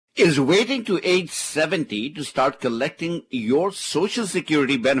Is waiting to age 70 to start collecting your Social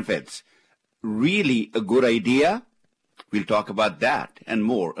Security benefits really a good idea? We'll talk about that and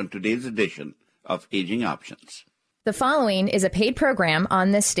more on today's edition of Aging Options. The following is a paid program on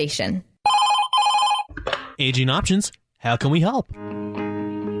this station. Aging Options, how can we help?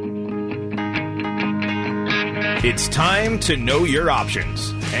 It's time to know your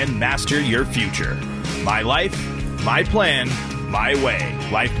options and master your future. My life, my plan, my way.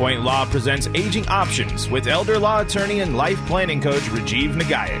 LifePoint Law presents Aging Options with elder law attorney and life planning coach Rajiv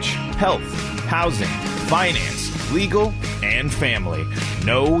Nagaich. Health, housing, finance, legal, and family.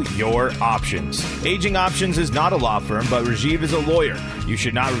 Know your options. Aging Options is not a law firm, but Rajiv is a lawyer. You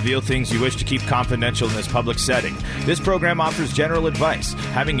should not reveal things you wish to keep confidential in this public setting. This program offers general advice.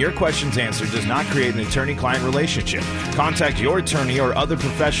 Having your questions answered does not create an attorney-client relationship. Contact your attorney or other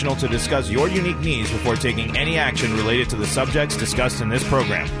professional to discuss your unique needs before taking any action related to the subjects discussed in this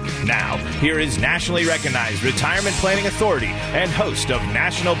program. Now, here is nationally recognized retirement planning authority and host of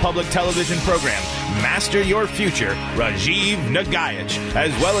national public television program Master Your Future, Rajiv Nagaich,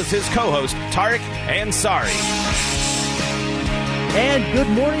 as well as his co-host Tariq Ansari. And good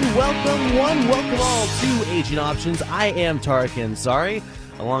morning, welcome all to Aging Options. I am Tariq Ansari.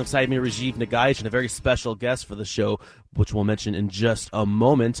 Alongside me, Rajiv Nagaich, and a very special guest for the show, which we'll mention in just a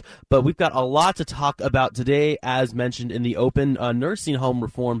moment. But we've got a lot to talk about today, as mentioned in the open. Nursing home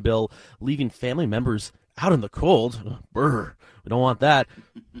reform bill leaving family members out in the cold. Brr, we don't want that.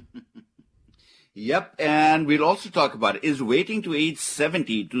 Yep, and we'll also talk about, is waiting to age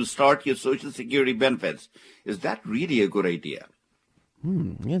 70 to start your Social Security benefits, is that really a good idea?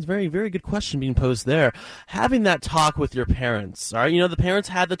 Yeah, it's a very, very good question being posed there. Having that talk with your parents, all right? You know, the parents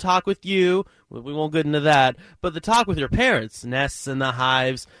had the talk with you. We won't get into that. But the talk with your parents, nests and the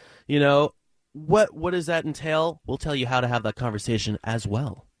hives, you know, what does that entail? We'll tell you how to have that conversation as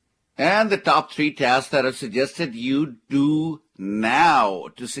well. And the top 3 tasks that are suggested you do now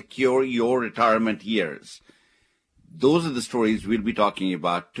to secure your retirement years. Those are the stories we'll be talking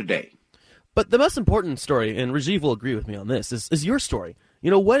about today. But the most important story, and Rajiv will agree with me on this, is your story.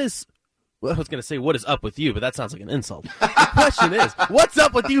 You know, I was going to say, what is up with you, but that sounds like an insult. The question is, what's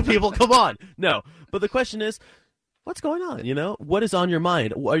up with you people? Come on. No. But the question is, what's going on? You know, what is on your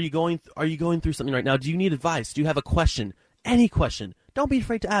mind? Are you going through something right now? Do you need advice? Do you have a question? Any question? Don't be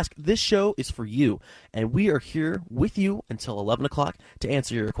afraid to ask. This show is for you, and we are here with you until 11 o'clock to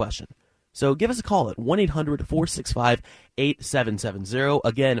answer your question. So give us a call at 1-800-465-8770.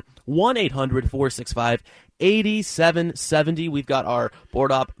 Again, 1-800-465-8770. We've got our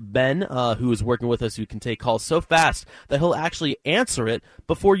board op, Ben, who is working with us, who can take calls so fast that he'll actually answer it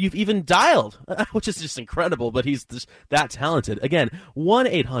before you've even dialed, which is just incredible, but he's just that talented. Again,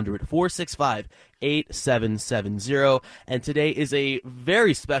 1-800-465-8770. And today is a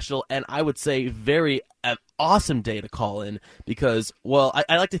very special and I would say very awesome day to call in because, well,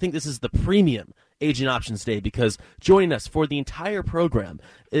 I like to think this is the premium Aging Options Day because joining us for the entire program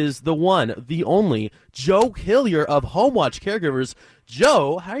is the one, the only, Joe Hillier of HomeWatch Caregivers.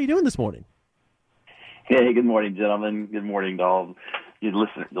 Joe, how are you doing this morning? Hey, good morning, gentlemen. Good morning to all the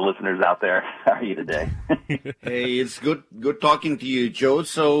listeners out there. How are you today? Hey, it's good talking to you, Joe.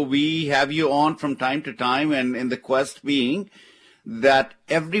 So we have you on from time to time, and in the quest being that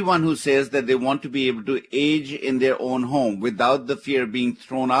everyone who says that they want to be able to age in their own home without the fear of being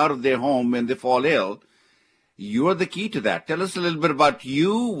thrown out of their home when they fall ill, you're the key to that. Tell us a little bit about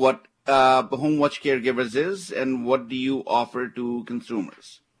you, what HomeWatch Caregivers is, and what do you offer to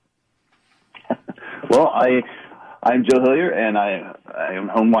consumers? Well, I'm Joe Hillier, and I am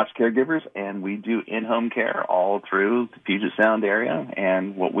HomeWatch Caregivers, and we do in-home care all through the Puget Sound area.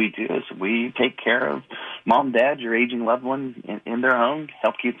 And what we do is we take care of mom, dad, your aging loved one in their home,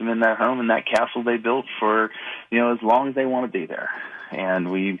 help keep them in their home in that castle they built for, as long as they want to be there. And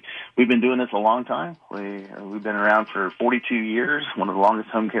we've been doing this a long time. We've been around for 42 years, one of the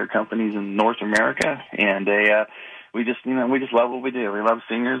longest home care companies in North America, and we just love what we do. We love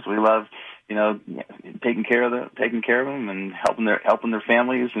seniors. We love taking care of them and helping their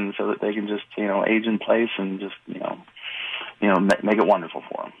families, and so that they can just age in place and just make it wonderful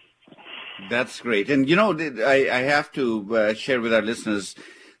for them. That's great. And I have to share with our listeners,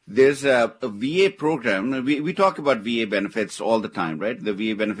 there's a VA program. We talk about VA benefits all the time, right? The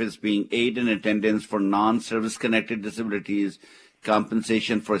VA benefits being aid and attendance for non-service connected disabilities,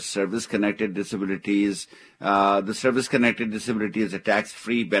 compensation for service-connected disabilities. The service-connected disability is a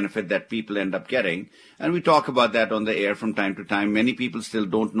tax-free benefit that people end up getting. And we talk about that on the air from time to time. Many people still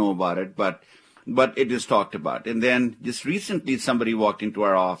don't know about it, but it is talked about. And then just recently somebody walked into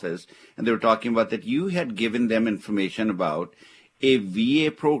our office and they were talking about that you had given them information about a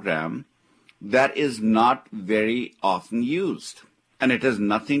VA program that is not very often used. And it has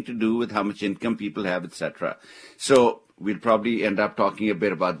nothing to do with how much income people have, etc. So we'll probably end up talking a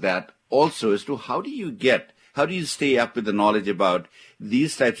bit about that also, as to how do you stay up with the knowledge about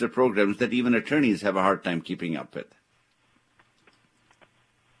these types of programs that even attorneys have a hard time keeping up with.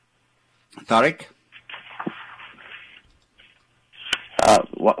 Tariq?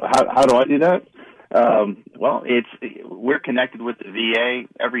 How do I do that? Well, we're connected with the VA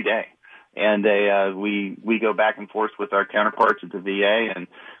every day. And we go back and forth with our counterparts at the VA, and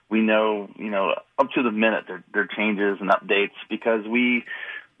we know up to the minute their changes and updates, because we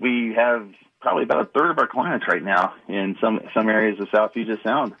have probably about a third of our clients right now in some areas of South Puget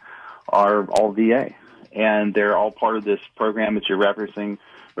Sound are all VA, and they're all part of this program that you're referencing,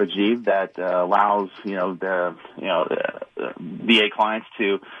 Rajiv, that allows the VA clients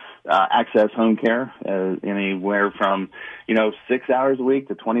to access home care anywhere from 6 hours a week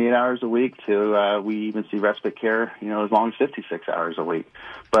to 28 hours a week to we even see respite care as long as 56 hours a week.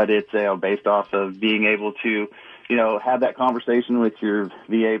 But it's based off of being able to have that conversation with your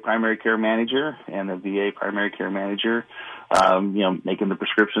VA primary care manager, and the VA primary care manager making the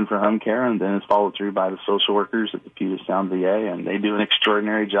prescription for home care, and then it's followed through by the social workers at the Puget Sound VA, and they do an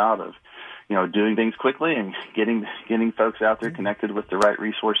extraordinary job of doing things quickly and getting folks out there connected with the right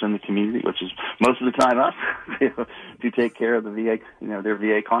resource in the community, which is most of the time us, to take care of the VA, their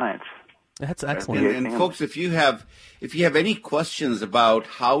VA clients. That's excellent. And folks, if you have any questions about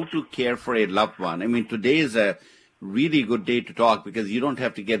how to care for a loved one, I mean, today is a really good day to talk, because you don't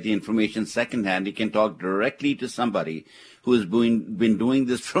have to get the information secondhand. You can talk directly to somebody who has been doing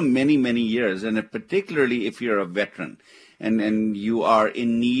this for many, many years, and particularly if you're a veteran. And you are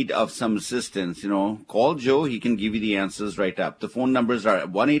in need of some assistance, call Joe. He can give you the answers right up. The phone numbers are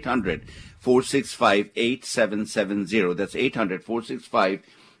 1-800-465-8770. That's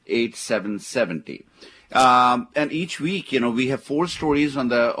 800-465-8770. And each week, we have 4 stories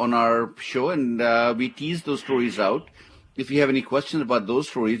on our show, and we tease those stories out. If you have any questions about those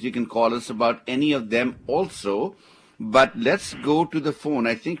stories, you can call us about any of them also. But let's go to the phone.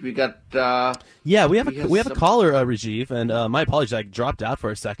 I think we got. We have a caller, Rajiv, and my apologies, I dropped out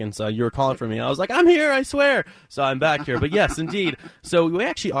for a second. So you were calling for me. I was like, I'm here, I swear. So I'm back here. But yes, indeed. So we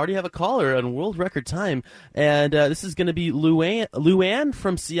actually already have a caller on world record time, and this is going to be Luann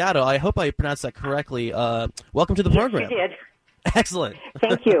from Seattle. I hope I pronounced that correctly. Welcome to the program. You did. Excellent.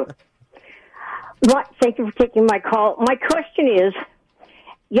 Thank you. Thank you for taking my call. My question is,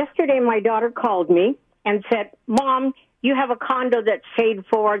 yesterday my daughter called me and said, Mom, you have a condo that's paid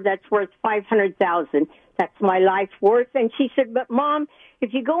for that's worth $500,000. That's my life worth. And she said, but Mom,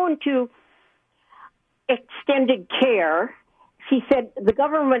 if you go into extended care, she said, the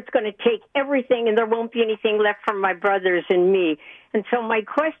government's going to take everything and there won't be anything left for my brothers and me. And so my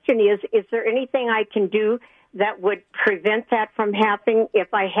question is there anything I can do that would prevent that from happening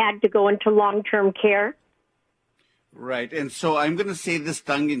if I had to go into long-term care? Right. And so I'm going to say this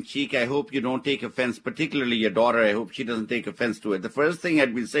tongue-in-cheek. I hope you don't take offense, particularly your daughter. I hope she doesn't take offense to it. The first thing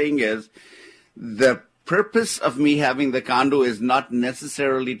I'd be saying is the purpose of me having the condo is not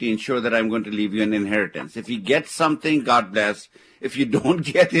necessarily to ensure that I'm going to leave you an inheritance. If you get something, God bless. If you don't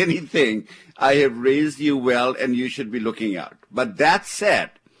get anything, I have raised you well, and you should be looking out. But that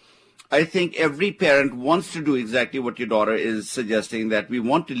said, I think every parent wants to do exactly what your daughter is suggesting, that we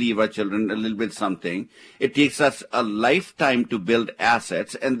want to leave our children a little bit something. It takes us a lifetime to build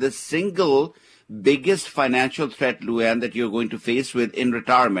assets, and the single biggest financial threat, Luann, that you're going to face with in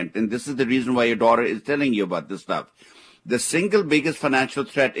retirement, and this is the reason why your daughter is telling you about this stuff. The single biggest financial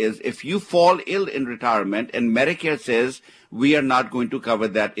threat is if you fall ill in retirement and Medicare says we are not going to cover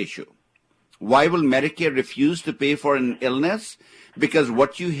that issue. Why will Medicare refuse to pay for an illness? Because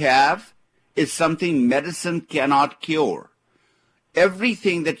what you have is something medicine cannot cure.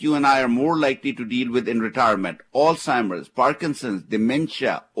 Everything that you and I are more likely to deal with in retirement, Alzheimer's, Parkinson's,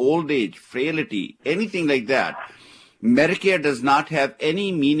 dementia, old age, frailty, anything like that, Medicare does not have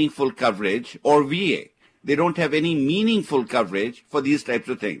any meaningful coverage, or VA. They don't have any meaningful coverage for these types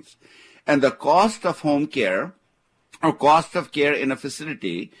of things. And the cost of home care or cost of care in a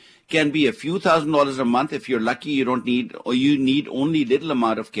facility can be a few $1,000s a month. If you're lucky, you don't need, or you need only little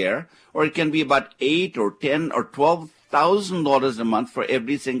amount of care, or it can be about $8,000 or $10,000 or $12,000 a month for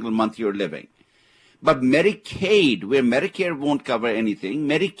every single month you're living. But Medicaid, where Medicare won't cover anything,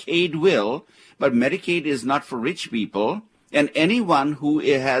 Medicaid will, but Medicaid is not for rich people, and anyone who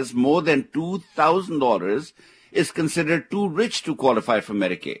has more than $2,000 is considered too rich to qualify for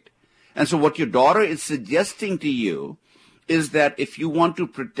Medicaid. And so what your daughter is suggesting to you is that if you want to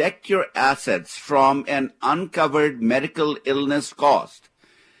protect your assets from an uncovered medical illness cost,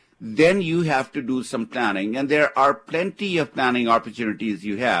 then you have to do some planning. And there are plenty of planning opportunities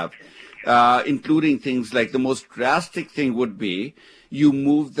you have, including things like the most drastic thing would be you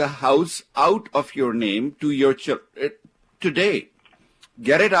move the house out of your name to your today.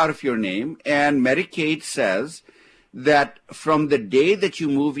 Get it out of your name, and Medicaid says that from the day that you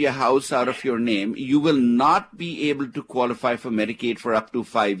move your house out of your name, you will not be able to qualify for Medicaid for up to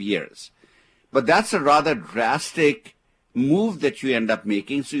 5 years. But that's a rather drastic move that you end up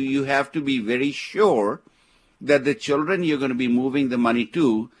making, so you have to be very sure that the children you're going to be moving the money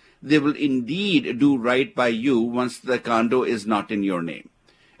to, they will indeed do right by you once the condo is not in your name.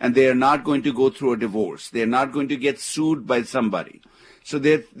 And they are not going to go through a divorce. They're not going to get sued by somebody. So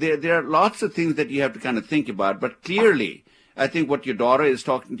there are lots of things that you have to kind of think about. But clearly, I think what your daughter is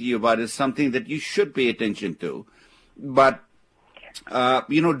talking to you about is something that you should pay attention to. But,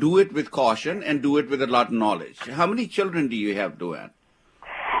 do it with caution and do it with a lot of knowledge. How many children do you have, Luann?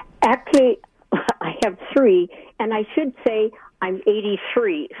 Actually, I have 3, and I should say I'm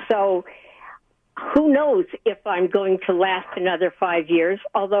 83. So who knows if I'm going to last another 5 years,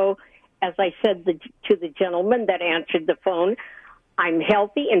 although, as I said to the gentleman that answered the phone, I'm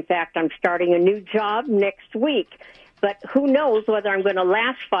healthy. In fact, I'm starting a new job next week. But who knows whether I'm going to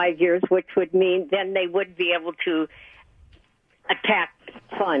last 5 years, which would mean then they would be able to attack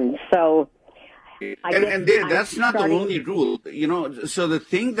funds. So, that's not the only rule. So the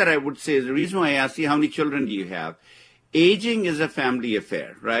thing that I would say is the reason why I asked you how many children do you have. Aging is a family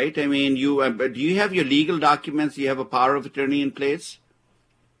affair, right? I mean, do you have your legal documents? Do you have a power of attorney in place?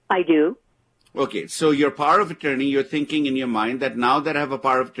 I do. Okay, so your power of attorney, you're thinking in your mind that now that I have a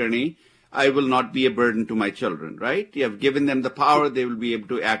power of attorney, I will not be a burden to my children, right? You have given them the power, they will be able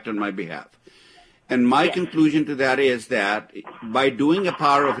to act on my behalf. And my conclusion to that is that by doing a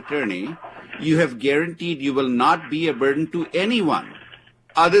power of attorney, you have guaranteed you will not be a burden to anyone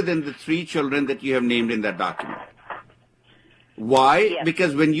other than the 3 children that you have named in that document. Why? Yes.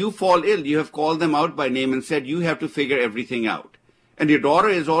 Because when you fall ill, you have called them out by name and said, you have to figure everything out. And your daughter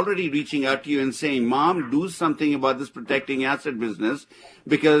is already reaching out to you and saying, Mom, do something about this protecting asset business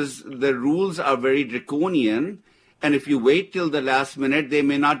because the rules are very draconian. And if you wait till the last minute, there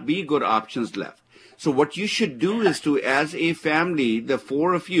may not be good options left. So what you should do is to, as a family, the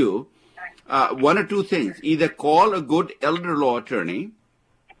 4 of you, one or two things. Either call a good elder law attorney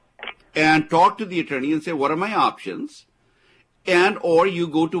and talk to the attorney and say, what are my options? And or you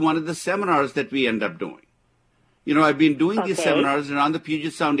go to one of the seminars that we end up doing. I've been doing these seminars around the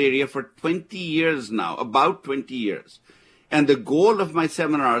Puget Sound area for 20 years now, about 20 years. And the goal of my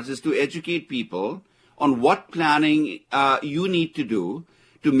seminars is to educate people on what planning you need to do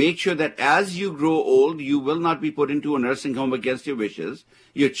to make sure that as you grow old, you will not be put into a nursing home against your wishes.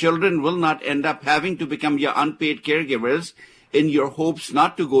 Your children will not end up having to become your unpaid caregivers in your hopes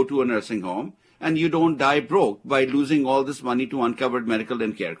not to go to a nursing home. And you don't die broke by losing all this money to uncovered medical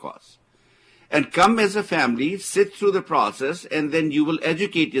and care costs. And come as a family, sit through the process, and then you will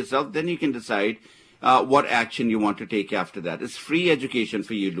educate yourself. Then you can decide what action you want to take after that. It's free education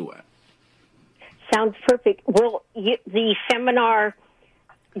for you, Luann. Sounds perfect. Will the seminar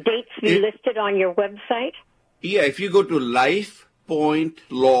dates be listed on your website? Yeah, if you go to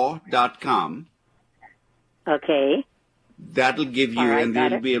lifepointlaw.com. Okay. That'll give you, and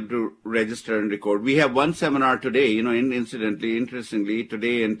they'll be able to register and record. We have one seminar today, interestingly,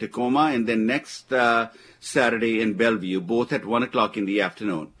 today in Tacoma, and then next Saturday in Bellevue, both at 1 o'clock in the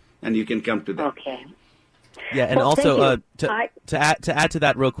afternoon, and you can come to that. Okay. Yeah, and also to add to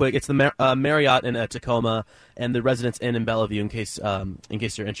that real quick, it's the Marriott in Tacoma and the Residence Inn in Bellevue, in case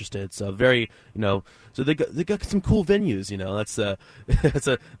you're interested. So very, so they got some cool venues. That's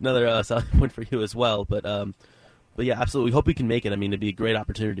another selling point for you as well. But yeah, absolutely. We hope we can make it. I mean, it'd be a great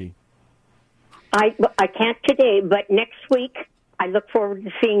opportunity. I can't today, but next week I look forward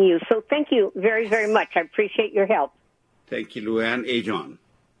to seeing you. So thank you very, very much. I appreciate your help. Thank you, Luann. John.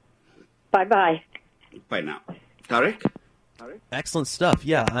 Bye-bye. Bye now. Tarek? Excellent stuff.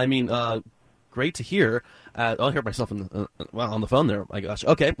 Yeah, I mean, great to hear. I'll hear myself on the phone there. My gosh.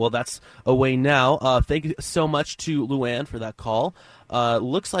 Okay, well, that's away now. Thank you so much to Luann for that call.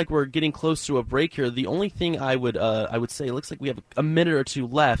 Looks like we're getting close to a break here. The only thing I would say, it looks like we have a minute or two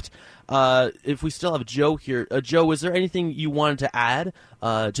left. If we still have Joe here, Joe, was there anything you wanted to add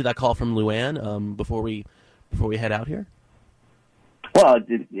to that call from Luann before we head out here? Well,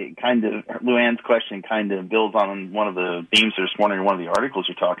 it kind of, Luann's question kind of builds on one of the themes this morning, or one of the articles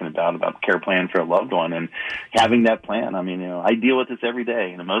you're talking about care plan for a loved one, and having that plan. I mean, I deal with this every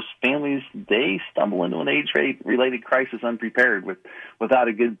day. Most families, they stumble into an age-related crisis unprepared without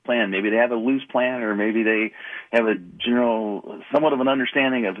a good plan. Maybe they have a loose plan, or maybe they have a general, somewhat of an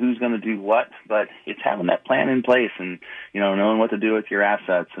understanding of who's going to do what, but it's having that plan in place and, knowing what to do with your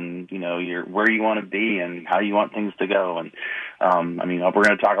assets and, where you want to be and how you want things to go. And, we're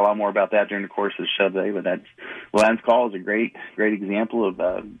going to talk a lot more about that during the course of the show today, but Luann's call is a great example of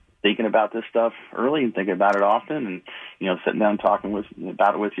thinking about this stuff early and thinking about it often, and sitting down and talking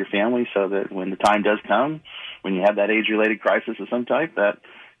about it with your family, so that when the time does come, when you have that age-related crisis of some type, that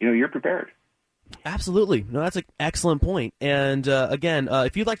you're prepared. Absolutely. No, that's an excellent point. And again,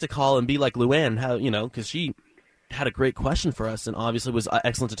 if you'd like to call and be like Luann, because she had a great question for us and obviously was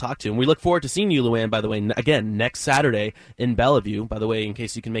excellent to talk to. And we look forward to seeing you, Luann, by the way, again, next Saturday in Bellevue. By the way, in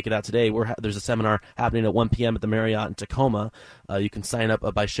case you can make it out today, there's a seminar happening at 1 p.m. at the Marriott in Tacoma. You can sign up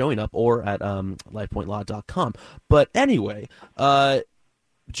by showing up or at lifepointlaw.com. But anyway,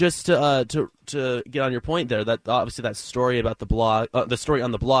 just to get on your point there, that obviously that story about the blog, the story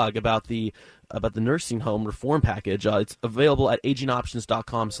on the blog about the nursing home reform package, it's available at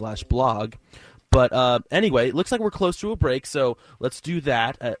agingoptions.com/blog. But anyway, it looks like we're close to a break, so let's do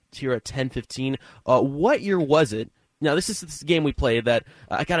that here at 10:15. What year was it? Now, this is a game we played that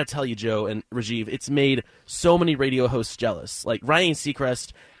I got to tell you, Joe and Rajiv, it's made so many radio hosts jealous. Like Ryan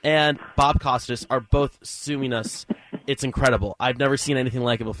Seacrest and Bob Costas are both suing us. It's incredible. I've never seen anything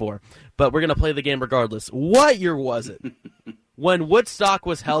like it before. But we're going to play the game regardless. What year was it when Woodstock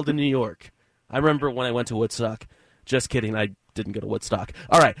was held in New York? I remember when I went to Woodstock. Just kidding. I didn't go to Woodstock.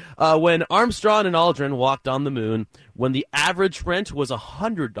 All right. When Armstrong and Aldrin walked on the moon, when the average rent was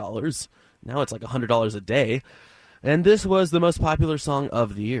 $100, now it's like $100 a day, and this was the most popular song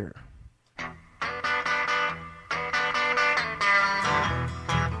of the year.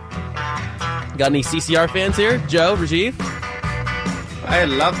 Got any CCR fans here? Joe, Rajiv? I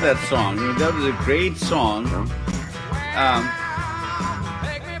love that song. That was a great song.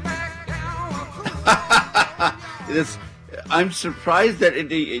 I'm surprised that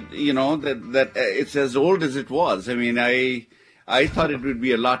that it's as old as it was. I mean, I thought it would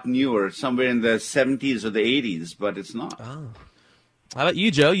be a lot newer, somewhere in the 70s or the 80s, but it's not. Oh. How about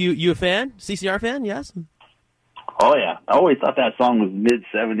you, Joe? You a fan? CCR fan? Yes. Oh yeah, I always thought that song was mid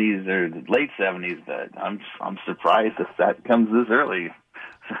 70s or late 70s, but I'm surprised if that comes this early.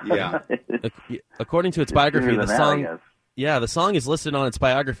 Yeah. According to its biography, the song. Yeah, the song is listed on its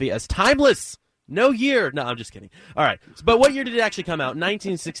biography as timeless. No year. No, I'm just kidding. All right. But what year did it actually come out?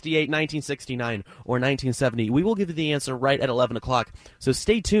 1968, 1969, or 1970? We will give you the answer right at 11 o'clock. So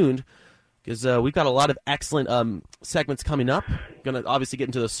stay tuned, because we've got a lot of excellent segments coming up. Going to obviously get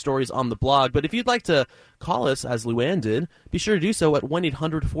into the stories on the blog. But if you'd like to call us, as Luann did, be sure to do so at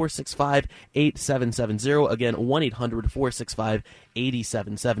 1-800-465-8770. Again,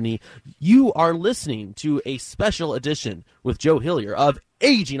 1-800-465-8770. You are listening to a special edition with Joe Hillier of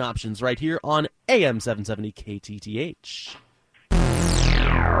Aging Options right here on AM 770 KTTH.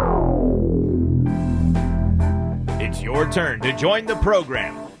 It's your turn to join the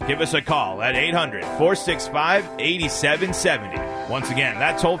program. Give us a call at 800-465-8770. Once again,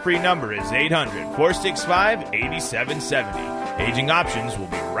 that toll-free number is 800-465-8770. Aging Options will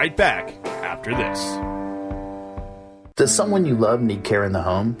be right back after this. Does someone you love need care in the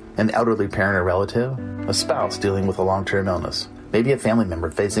home? An elderly parent or relative? A spouse dealing with a long-term illness? Maybe a family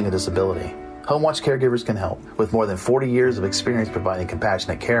member facing a disability? HomeWatch Caregivers can help. With more than 40 years of experience providing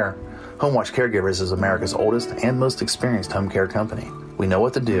compassionate care, HomeWatch Caregivers is America's oldest and most experienced home care company. We know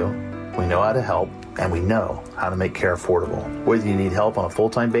what to do, we know how to help, and we know how to make care affordable. Whether you need help on a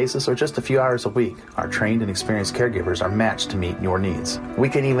full-time basis or just a few hours a week, our trained and experienced caregivers are matched to meet your needs. We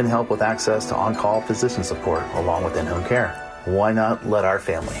can even help with access to on-call physician support along with in-home care. Why not let our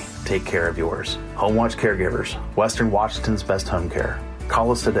family take care of yours? HomeWatch Caregivers, Western Washington's best home care. Call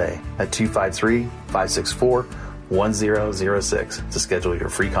us today at 253-564-1006 to schedule your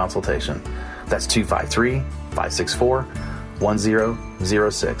free consultation. That's 253-564-1006.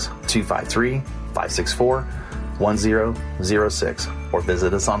 253-564-1006. Or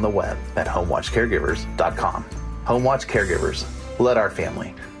visit us on the web at homewatchcaregivers.com. HomeWatch Caregivers. Let our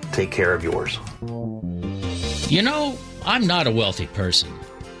family take care of yours. You know, I'm not a wealthy person,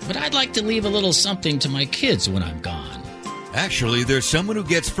 but I'd like to leave a little something to my kids when I'm gone. Actually, there's someone who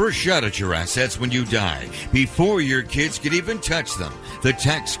gets first shot at your assets when you die, before your kids can even touch them, the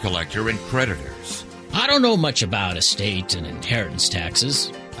tax collector and creditors. I don't know much about estate and inheritance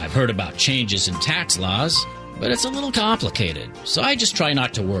taxes. I've heard about changes in tax laws, but it's a little complicated, so I just try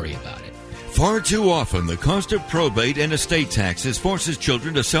not to worry about it. Far too often, the cost of probate and estate taxes forces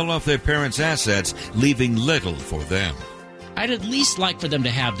children to sell off their parents' assets, leaving little for them. I'd at least like for them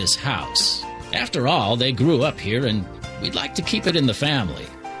to have this house. After all, they grew up here, and we'd like to keep it in the family.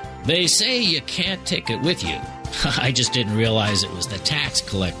 They say you can't take it with you. I just didn't realize it was the tax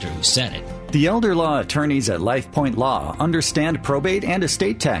collector who said it. The elder law attorneys at LifePoint Law understand probate and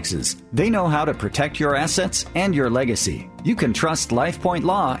estate taxes. They know how to protect your assets and your legacy. You can trust LifePoint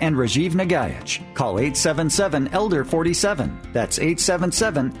Law and Rajiv Nagayach. Call 877-ELDER-47. That's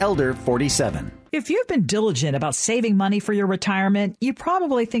 877-ELDER-47. If you've been diligent about saving money for your retirement, you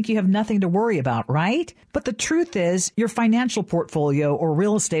probably think you have nothing to worry about, right? But the truth is, your financial portfolio or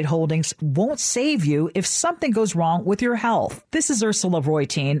real estate holdings won't save you if something goes wrong with your health. This is Ursula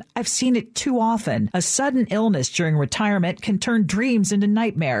Reutin. I've seen it too often. A sudden illness during retirement can turn dreams into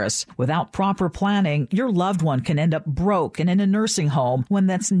nightmares. Without proper planning, your loved one can end up broke and in a nursing home when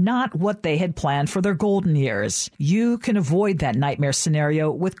that's not what they had planned for their golden years. You can avoid that nightmare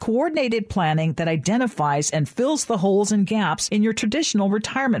scenario with coordinated planning that identifies and fills the holes and gaps in your traditional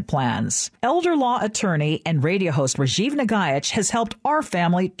retirement plans. Elder law attorney and radio host Rajiv Nagayach has helped our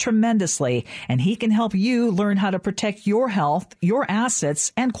family tremendously, and he can help you learn how to protect your health, your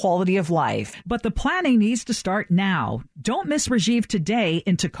assets, and quality of life. But the planning needs to start now. Don't miss Rajiv today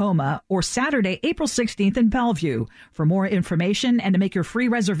in Tacoma or Saturday, April 16th in Bellevue. For more information and to make your free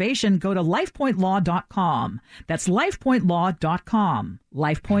reservation, go to lifepointlaw.com. That's lifepointlaw.com.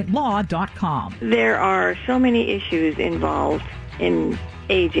 lifepointlaw.com. There are so many issues involved in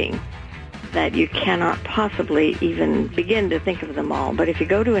aging that you cannot possibly even begin to think of them all. But if you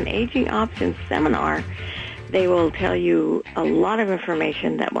go to an Aging Options seminar, they will tell you a lot of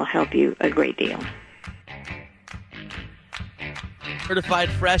information that will help you a great deal. Certified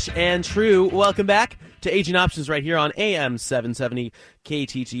fresh and true. Welcome back to Aging Options right here on AM 770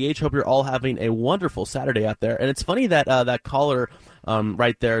 KTTH. Hope you're all having a wonderful Saturday out there. And it's funny that that caller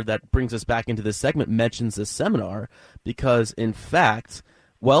right there that brings us back into this segment mentions this seminar because, in fact,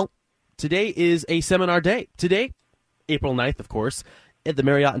 well, today is a seminar day. Today, April 9th, of course, at the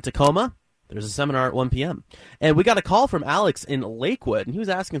Marriott in Tacoma, there's a seminar at 1 p.m. And we got a call from Alex in Lakewood, and he was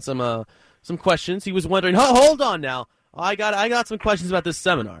asking some questions. He was wondering, hold on now. I got some questions about this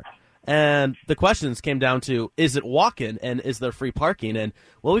seminar. And the questions came down to, is it walk-in and is there free parking? And,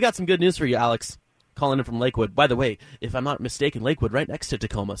 well, we got some good news for you, Alex, calling in from Lakewood. By the way, if I'm not mistaken, Lakewood right next to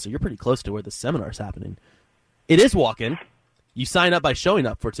Tacoma, so you're pretty close to where the seminar's happening. It is walk-in. You sign up by showing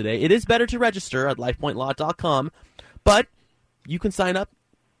up for today. It is better to register at lifepointlaw.com, but you can sign up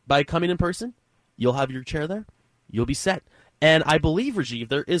by coming in person. You'll have your chair there. You'll be set. And I believe, Rajiv,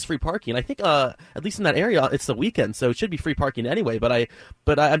 there is free parking. I think, at least in that area, it's the weekend, so it should be free parking anyway. But I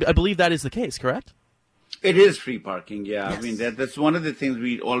believe that is the case, correct? It is free parking, yeah. Yes. I mean, that's one of the things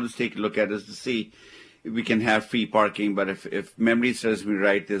we always take a look at is to see if we can have free parking. But if memory serves me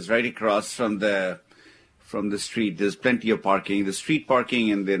right, there's right across from the street, there's plenty of parking. There's street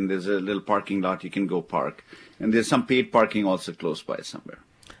parking, and then there's a little parking lot you can go park. And there's some paid parking also close by somewhere.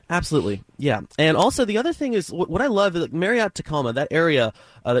 Absolutely, yeah. And also the other thing is what I love is Marriott Tacoma, that area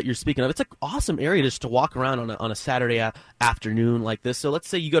that you're speaking of. It's an awesome area just to walk around on a Saturday afternoon like this. So let's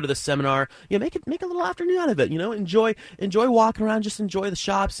say you go to the seminar, make a little afternoon out of it. Enjoy walking around, just enjoy the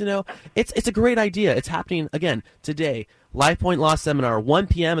shops. It's a great idea. It's happening again today. LifePoint Law Seminar, 1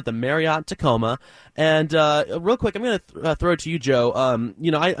 p.m. at the Marriott Tacoma. And real quick, I'm going to throw it to you, Joe.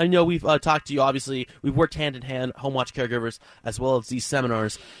 I know we've talked to you, obviously. We've worked hand-in-hand, home watch caregivers, as well as these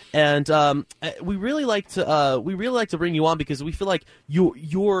seminars. And we really like to bring you on because we feel like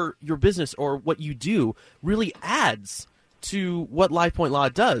your business or what you do really adds to what LifePoint Law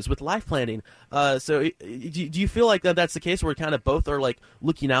does with life planning. So do you feel like that's the case where kind of both are like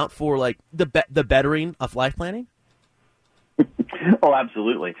looking out for like the bettering of life planning? Oh,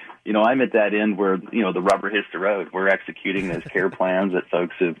 absolutely. I'm at that end where, the rubber hits the road. We're executing those care plans that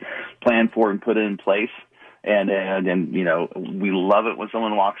folks have planned for and put in place. And we love it when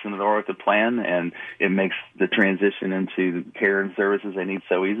someone walks in the door with a plan, and it makes the transition into care and services they need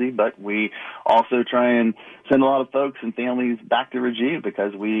so easy. But we also try and send a lot of folks and families back to Rajiv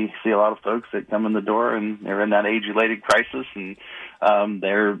because we see a lot of folks that come in the door and they're in that age-related crisis, and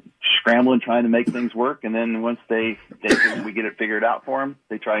they're scrambling trying to make things work. And then once we get it figured out for them,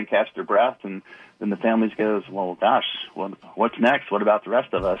 they try and catch their breath, and then the families goes, well, gosh, what's next? What about the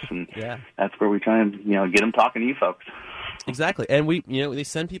rest of us? And that's where we try and get them talking to you folks. Exactly. And they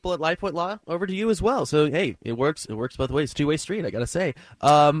send people at LifePoint Law over to you as well. So, hey, it works both ways. Two-way street, I got to say.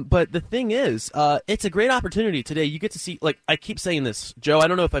 But the thing is, it's a great opportunity today. You get to see, like, I keep saying this, Joe, I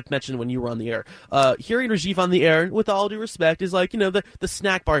don't know if I've mentioned when you were on the air. Hearing Rajiv on the air, with all due respect, is like, the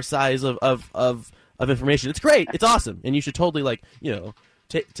snack bar size of information. It's great. It's awesome. And you should totally, like,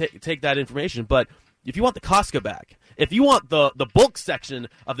 take that information. But if you want the Costco bag, if you want the bulk section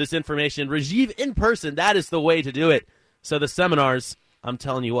of this information, Rajiv in person, that is the way to do it. So the seminars, I'm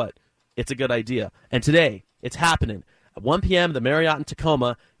telling you what, it's a good idea. And today, it's happening. At 1 p.m., the Marriott in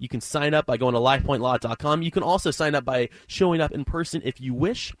Tacoma. You can sign up by going to lifepointlaw.com. You can also sign up by showing up in person if you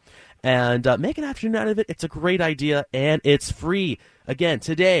wish. And make an afternoon out of it. It's a great idea, and it's free. Again,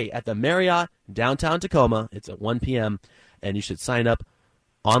 today at the Marriott downtown Tacoma. It's at 1 p.m., and you should sign up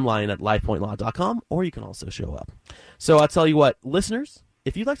online at lifepointlaw.com, or you can also show up. So I'll tell you what, listeners,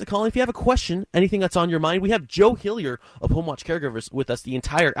 if you'd like to call in, if you have a question, anything that's on your mind, we have Joe Hillier of Home Watch Caregivers with us the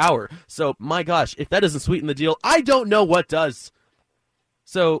entire hour. So, my gosh, if that doesn't sweeten the deal, I don't know what does.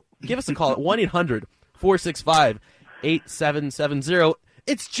 So, give us a call at 1-800-465-8770.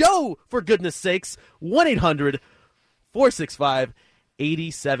 It's Joe, for goodness sakes.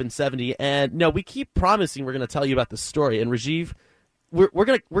 1-800-465-8770. And, no, we keep promising we're going to tell you about this story. And, Rajiv, we're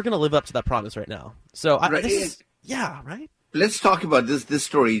gonna live up to that promise right now. So, right. Let's talk about this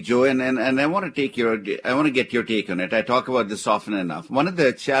story, Joe, and I want to get your take on it. I talk about this often enough. One of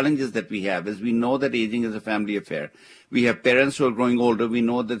the challenges that we have is we know that aging is a family affair. We have parents who are growing older. We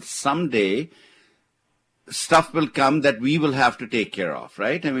know that someday stuff will come that we will have to take care of,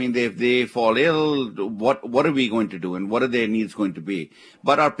 right? I mean, if they fall ill, what are we going to do, and what are their needs going to be?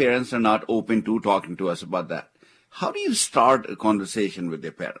 But our parents are not open to talking to us about that. How do you start a conversation with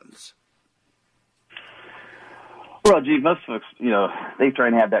their parents? Well, gee, most folks, they try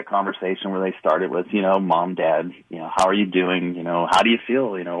and have that conversation where they start it with, Mom, Dad, how are you doing? How do you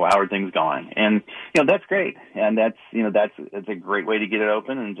feel? How are things going? And, that's great. And that's a great way to get it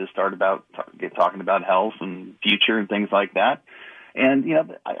open and just start talking about health and future and things like that. And,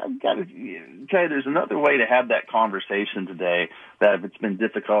 I've got to tell you, there's another way to have that conversation today that if it's been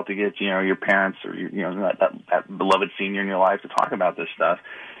difficult to get, your parents or, that beloved senior in your life to talk about this stuff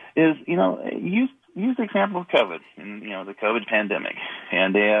is, use the example of COVID and, the COVID pandemic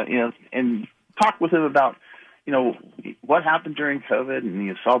and, and talk with them about, what happened during COVID, and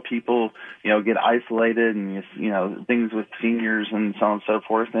you saw people, get isolated and, things with seniors and so on and so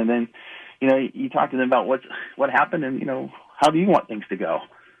forth. And then, you talk to them about what happened and, how do you want things to go?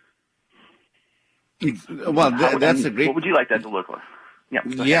 Well, that's a great... What would you like that to look like?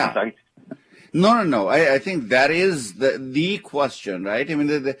 Yeah. Sorry. No. I think that is the question, right? I mean,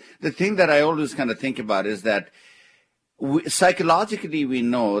 the thing that I always kind of think about is that psychologically we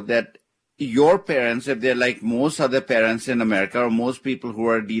know that your parents, if they're like most other parents in America or most people who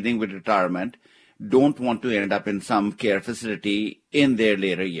are dealing with retirement, don't want to end up in some care facility in their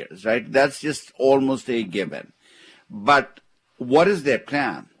later years, right? That's just almost a given. But what is their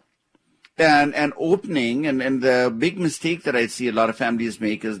plan? And opening, and the big mistake that I see a lot of families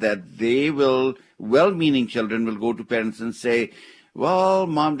make is that they will, well-meaning children will go to parents and say, well,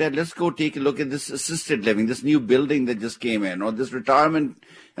 Mom, Dad, let's go take a look at this assisted living, this new building that just came in, or this retirement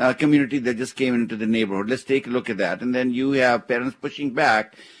community that just came into the neighborhood. Let's take a look at that. And then you have parents pushing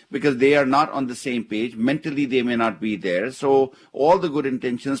back because they are not on the same page. Mentally, they may not be there. So all the good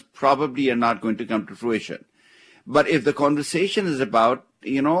intentions probably are not going to come to fruition. But if the conversation is about,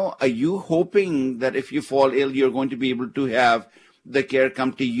 are you hoping that if you fall ill, you're going to be able to have the care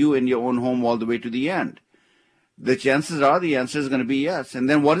come to you in your own home all the way to the end? The chances are the answer is going to be yes. And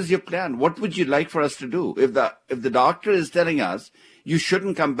then what is your plan? What would you like for us to do? If the doctor is telling us you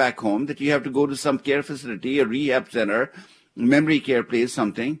shouldn't come back home, that you have to go to some care facility, a rehab center, memory care place,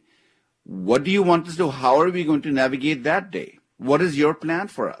 something, what do you want us to do? How are we going to navigate that day? What is your plan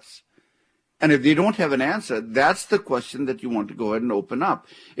for us? And if they don't have an answer, that's the question that you want to go ahead and open up.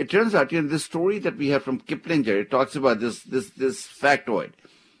 It turns out, this story that we have from Kiplinger, it talks about this factoid.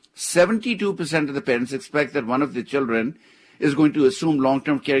 72% of the parents expect that one of the children is going to assume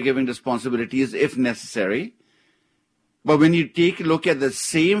long-term caregiving responsibilities if necessary. But when you take a look at the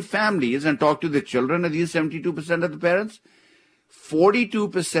same families and talk to the children of these 72% of the parents,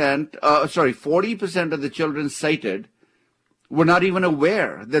 40% of the children cited were not even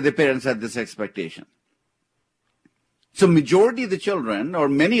aware that the parents had this expectation. So majority of the children, or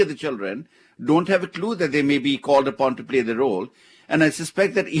many of the children, don't have a clue that they may be called upon to play the role. And I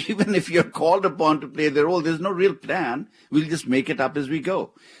suspect that even if you're called upon to play the role, there's no real plan. We'll just make it up as we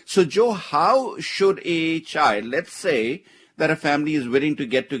go. So, Joe, how should a child, let's say that a family is willing to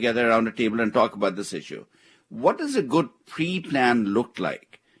get together around a table and talk about this issue, what does a good pre-plan look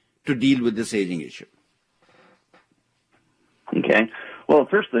like to deal with this aging issue? Okay. Well, the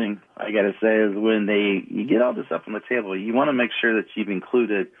first thing I got to say is when you get all this up on the table, you want to make sure that you've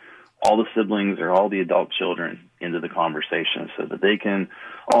included all the siblings or all the adult children into the conversation so that they can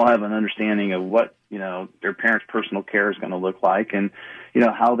all have an understanding of what, their parents' personal care is going to look like and,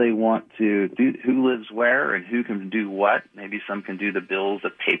 how they want to do, who lives where and who can do what. Maybe some can do the bills,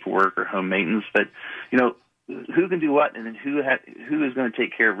 the paperwork, or home maintenance, but, who can do what and then who is going to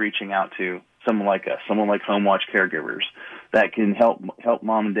take care of reaching out to someone like us, someone like Home Watch Caregivers that can help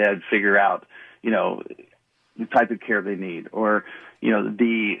mom and dad figure out, the type of care they need or,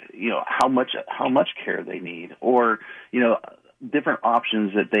 how much care they need or, different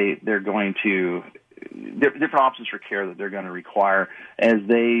options that they're going to, different options for care that they're going to require as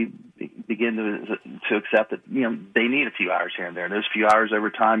they begin to accept that, they need a few hours here and there. Those few hours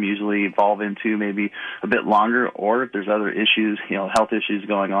over time usually evolve into maybe a bit longer, or if there's other issues, health issues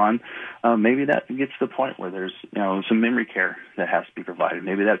going on, maybe that gets to the point where there's, some memory care that has to be provided.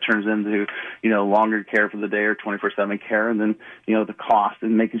 Maybe that turns into, longer care for the day or 24/7 care, and then, the cost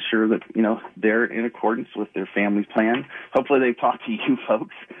and making sure that, they're in accordance with their family's plan. Hopefully they've talked to you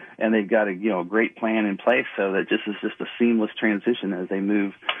folks and they've got a great plan in place so that it's just a seamless transition as they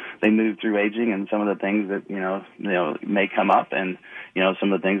move through aging and some of the things that may come up and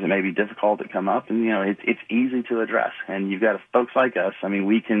some of the things that may be difficult to come up and it's easy to address. And you've got folks like us. I mean,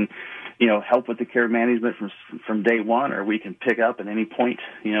 we can help with the care management from day one, or we can pick up at any point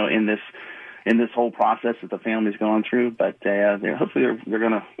in this whole process that the family's going through. But hopefully they're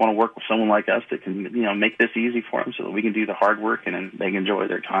going to want to work with someone like us that can make this easy for them so that we can do the hard work and then they can enjoy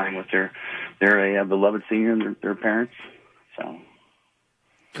their time with their beloved senior and their parents. So.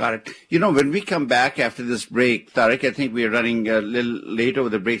 Got it. When we come back after this break, Tariq, I think we are running a little late over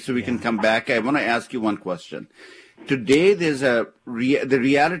the break, so we can come back. I want to ask you one question. Today, the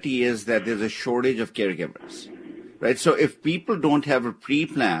reality is that there's a shortage of caregivers, right? So if people don't have a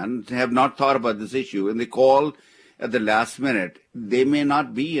pre-plan, have not thought about this issue, and they call at the last minute, there may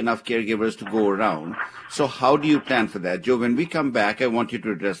not be enough caregivers to go around. So how do you plan for that? Joe, when we come back, I want you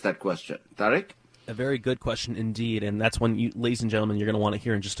to address that question. Tariq? A very good question indeed, and that's one, ladies and gentlemen, you're going to want to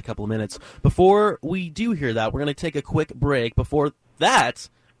hear in just a couple of minutes. Before we do hear that, we're going to take a quick break. Before that,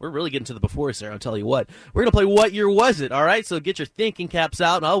 we're really getting to the befores here, I'll tell you what. We're going to play What Year Was It, all right? So get your thinking caps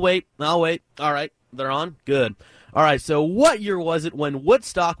out, and I'll wait. All right, they're on? Good. All right, so what year was it when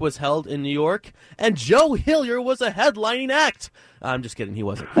Woodstock was held in New York and Joe Hillier was a headlining act? I'm just kidding, he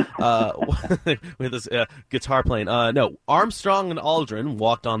wasn't. With his guitar playing. No, Armstrong and Aldrin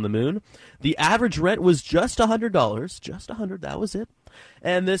walked on the moon. The average rent was just $100. Just $100, that was it.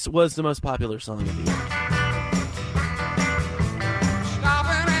 And this was the most popular song of the year.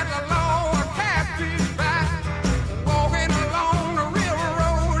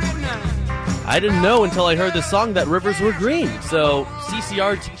 I didn't know until I heard the song that rivers were green. So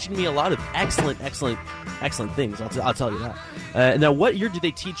CCR teaching me a lot of excellent things. I'll tell you that. Now, what year did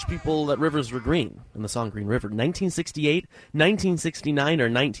they teach people that rivers were green in the song Green River? 1968, 1969, or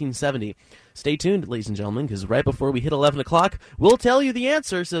 1970? Stay tuned, ladies and gentlemen, because right before we hit 11 o'clock, we'll tell you the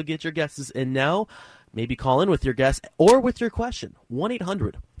answer. So get your guesses in now. Maybe call in with your guess or with your question.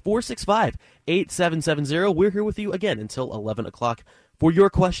 1-800-465-8770. We're here with you again until 11 o'clock. For your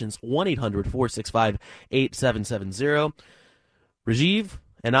questions, 1-800-465-8770. Rajiv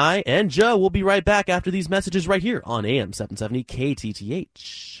and I and Joe will be right back after these messages right here on AM 770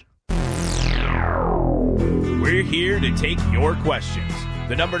 KTTH. We're here to take your questions.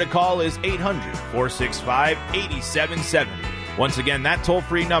 The number to call is 800-465-8770. Once again, that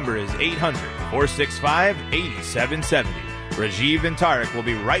toll-free number is 800-465-8770. Rajiv and Tariq will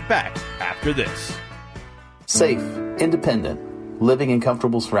be right back after this. Safe, independent, living in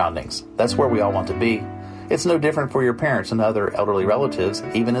comfortable surroundings. That's where we all want to be. It's no different for your parents and other elderly relatives,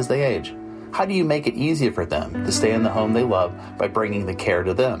 even as they age. How do you make it easier for them to stay in the home they love by bringing the care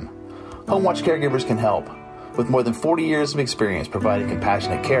to them? Home Watch Caregivers can help. With more than 40 years of experience providing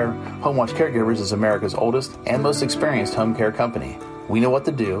compassionate care, Home Watch Caregivers is America's oldest and most experienced home care company. We know what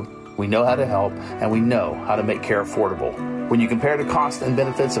to do, we know how to help, and we know how to make care affordable. When you compare the costs and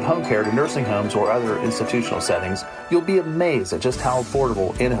benefits of home care to nursing homes or other institutional settings, you'll be amazed at just how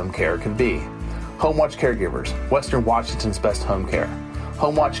affordable in-home care can be. Home Watch Caregivers, Western Washington's best home care.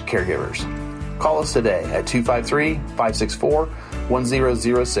 Home Watch Caregivers. Call us today at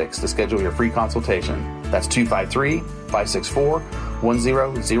 253-564-1006 to schedule your free consultation. That's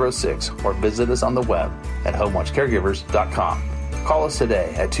 253-564-1006, or visit us on the web at homewatchcaregivers.com. Call us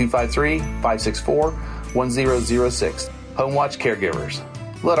today at 253-564-1006. Home Watch Caregivers.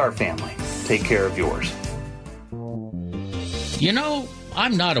 Let our family take care of yours. You know,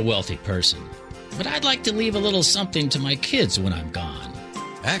 I'm not a wealthy person, but I'd like to leave a little something to my kids when I'm gone.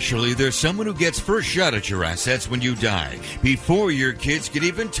 Actually, there's someone who gets first shot at your assets when you die, before your kids can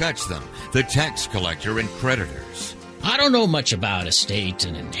even touch them, the tax collector and creditors. I don't know much about estate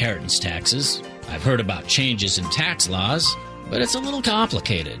and inheritance taxes. I've heard about changes in tax laws, but it's a little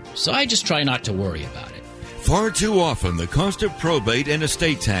complicated, so I just try not to worry about it. Far too often, the cost of probate and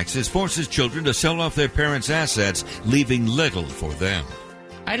estate taxes forces children to sell off their parents' assets, leaving little for them.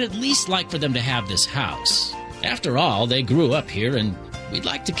 I'd at least like for them to have this house. After all, they grew up here, and we'd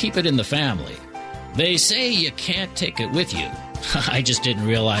like to keep it in the family. They say you can't take it with you. I just didn't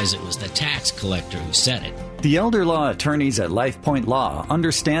realize it was the tax collector who said it. The elder law attorneys at LifePoint Law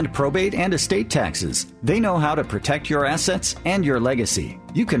understand probate and estate taxes. They know how to protect your assets and your legacy.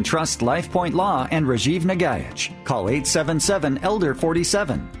 You can trust LifePoint Law and Rajiv Nagayach. Call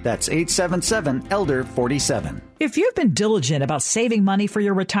 877-ELDER-47. That's 877-ELDER-47. If you've been diligent about saving money for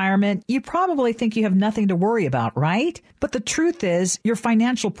your retirement, you probably think you have nothing to worry about, right? But the truth is, your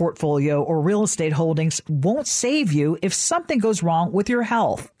financial portfolio or real estate holdings won't save you if something goes wrong with your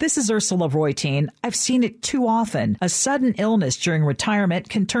health. This is Ursula Reutin. I've seen it too often. A sudden illness during retirement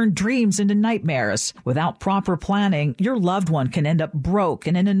can turn dreams into nightmares. Without proper planning, your loved one can end up broke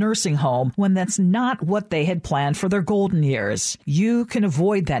and in a nursing home when that's not what they had planned for their golden years. You can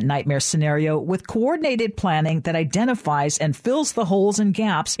avoid that nightmare scenario with coordinated planning that identifies and fills the holes and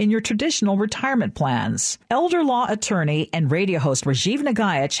gaps in your traditional retirement plans. Elder law attorney and radio host Rajiv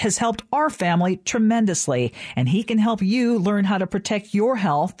Nagayach has helped our family tremendously, and he can help you learn how to protect your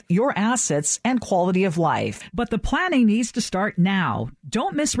health, your assets, and quality of life. But the planning needs to start now.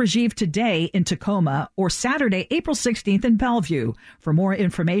 Don't miss Rajiv today in Tacoma or Saturday, April 16th in Bellevue. For more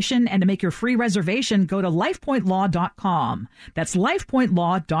information and to make your free reservation, go to lifepointlaw.com. That's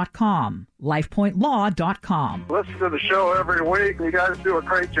lifepointlaw.com. lifepointlaw.com. Listen to the show every week. You guys do a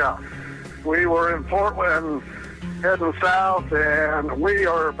great job. We were in Portland heading south, and we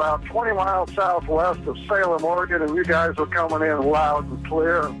are about 20 miles southwest of Salem, Oregon, and you guys are coming in loud and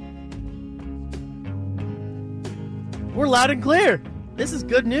clear. We're loud and clear. This is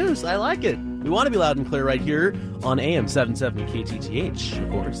good news. I like it. We want to be loud and clear right here on AM 770 KTTH, of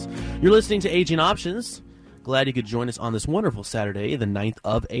course. You're listening to Aging Options. Glad you could join us on this wonderful Saturday, the 9th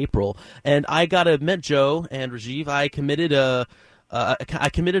of April. And I got to admit, Joe and Rajiv, I committed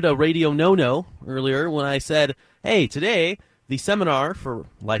a radio no-no earlier when I said, hey, today, the seminar for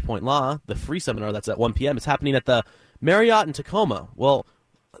LifePoint Law, the free seminar that's at 1 p.m., is happening at the Marriott in Tacoma. Well,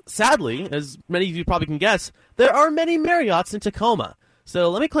 sadly, as many of you probably can guess, there are many Marriotts in Tacoma.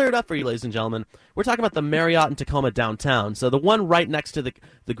 So let me clear it up for you, ladies and gentlemen. We're talking about the Marriott in Tacoma downtown. So the one right next to the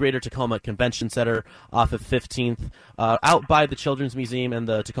Greater Tacoma Convention Center off of 15th, out by the Children's Museum and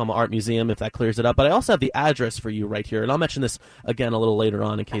the Tacoma Art Museum, if that clears it up. But I also have the address for you right here, and I'll mention this again a little later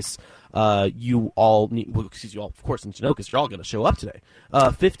on in case you all need, well, excuse you all, of course, need to know because you're all going to show up today.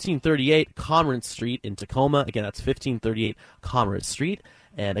 1538 Commerce Street in Tacoma. Again, that's 1538 Commerce Street.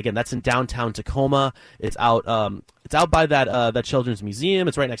 And again, that's in downtown Tacoma. It's out by that Children's Museum.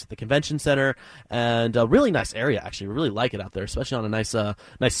 It's right next to the convention center, and a really nice area. Actually, we really like it out there, especially on a nice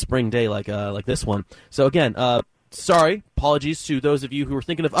spring day like this one. So again, sorry, apologies to those of you who are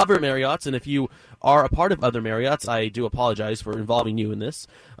thinking of other Marriotts, and if you are a part of other Marriotts, I do apologize for involving you in this.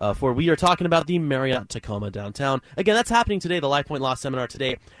 For we are talking about the Marriott Tacoma downtown. Again, that's happening today, the LifePoint Law Seminar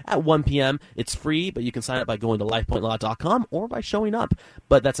today at 1 p.m. It's free, but you can sign up by going to lifepointlaw.com or by showing up.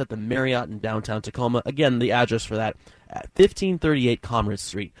 But that's at the Marriott in downtown Tacoma. Again, the address for that at 1538 Commerce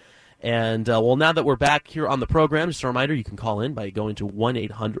Street. And, well, now that we're back here on the program, just a reminder, you can call in by going to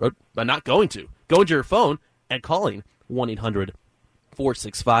 1-800, but not going to. Go into your phone and calling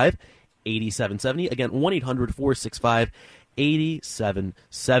 1-800-465-8770. Again,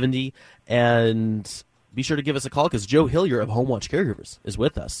 1-800-465-8770. And be sure to give us a call because Joe Hillier of Home Watch Caregivers is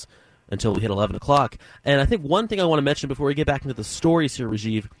with us until we hit 11 o'clock. And I think one thing I want to mention before we get back into the stories here,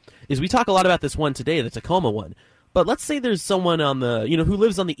 Rajiv, is we talk a lot about this one today, the Tacoma one. But let's say there's someone on the, who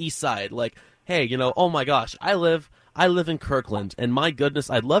lives on the east side, like, hey, oh my gosh, I live in Kirkland, and my goodness,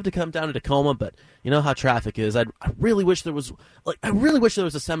 I'd love to come down to Tacoma, but you know how traffic is. I really wish there was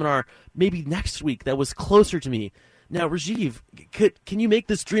a seminar maybe next week that was closer to me. Now, Rajiv, can you make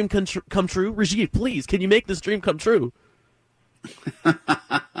this dream come true? Rajiv, please, can you make this dream come true?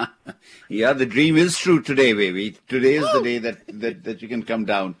 Yeah, the dream is true today, baby. Today is the day that you can come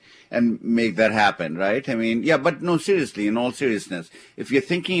down and make that happen, right? I mean, yeah, but no, seriously, in all seriousness, if you're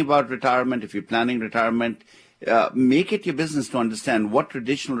thinking about retirement, if you're planning retirement, make it your business to understand what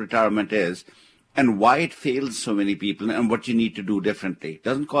traditional retirement is and why it fails so many people and what you need to do differently. It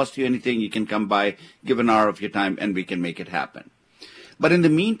doesn't cost you anything. You can come by, give an hour of your time, and we can make it happen. But in the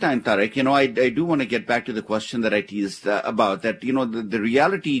meantime, Tarek, I do want to get back to the question that I teased about that, the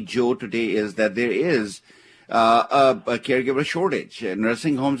reality, Joe, today is that there is a caregiver shortage.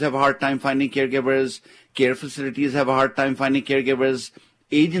 Nursing homes have a hard time finding caregivers. Care facilities have a hard time finding caregivers.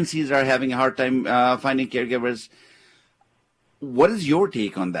 Agencies are having a hard time finding caregivers. What is your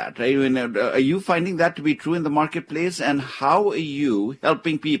take on that? Right? Are you finding that to be true in the marketplace? And how are you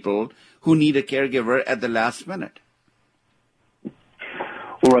helping people who need a caregiver at the last minute?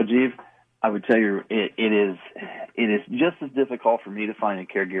 Well, Rajiv, I would tell you it is just as difficult for me to find a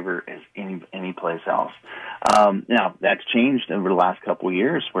caregiver as any place else. Now that's changed over the last couple of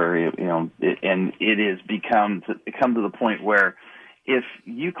years, where it has come to the point where if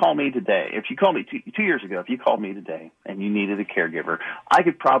you call me today, if you called me 2 years ago, if you called me today and you needed a caregiver, I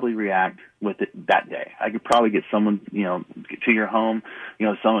could probably react with it that day. I could probably get someone, to your home,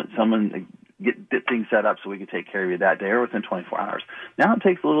 someone get things set up so we could take care of you that day or within 24 hours. Now it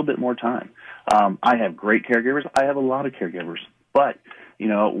takes a little bit more time. I have great caregivers. I have a lot of caregivers, but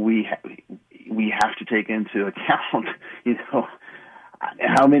we have to take into account,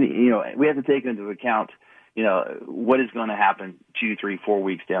 how many, we have to take into account, what is going to happen 2, 3, 4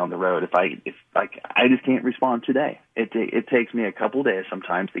 weeks down the road. If I just can't respond today. It takes me a couple days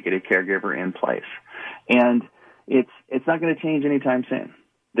sometimes to get a caregiver in place, and it's not going to change anytime soon.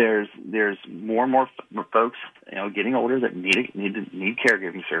 There's more and more folks, getting older that need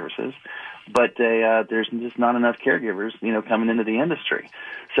caregiving services, but there's just not enough caregivers, coming into the industry.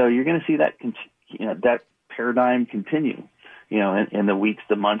 So you're going to see that that paradigm continue, in the weeks,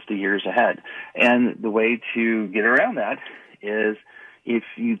 the months, the years ahead. And the way to get around that is, if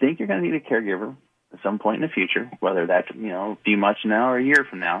you think you're going to need a caregiver at some point in the future, whether that's a few months from now or a year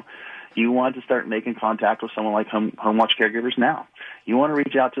from now, you want to start making contact with someone like Home Watch Caregivers now. You want to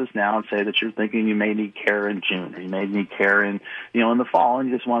reach out to us now and say that you're thinking you may need care in June, or you may need care in the fall, and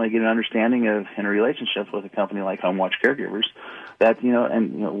you just want to get an understanding of and a relationship with a company like Home Watch Caregivers. That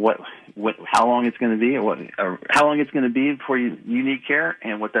how long it's going to be, or how long it's going to be before you need care,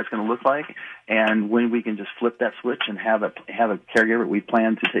 and what that's going to look like, and when we can just flip that switch and have a caregiver. We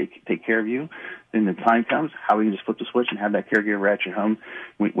plan to take care of you. When the time comes, how we can just flip the switch and have that caregiver at your home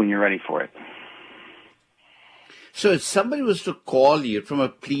when you're ready for it. So if somebody was to call you from a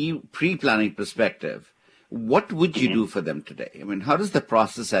pre-planning perspective, what would you do for them today? I mean, how does the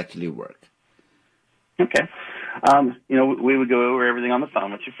process actually work? Okay. We would go over everything on the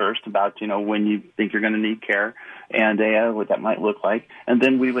phone with you first about, when you think you're going to need care and what that might look like. And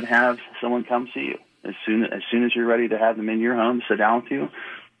then we would have someone come see you as soon as you're ready to have them in your home, sit down with you,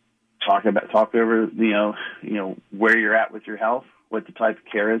 talk over, where you're at with your health, what the type of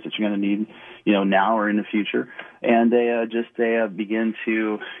care is that you're going to need, now or in the future. And they begin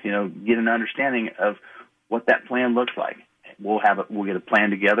to, get an understanding of what that plan looks like. We'll get a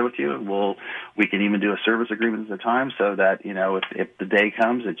plan together with you. We can even do a service agreement at the time, so that, if the day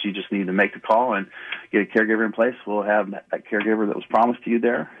comes that you just need to make the call and get a caregiver in place, we'll have that caregiver that was promised to you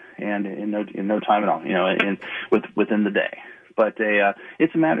there, and in no time at all, within the day. But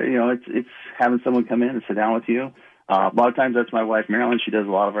it's a matter, it's having someone come in and sit down with you. A lot of times that's my wife, Marilyn. She does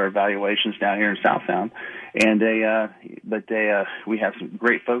a lot of our evaluations down here in Southtown. And we have some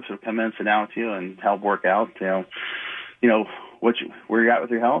great folks who come in and sit down with you and help work out, where you're at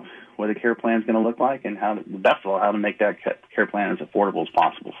with your health, what the care plan is going to look like, and how to make that care plan as affordable as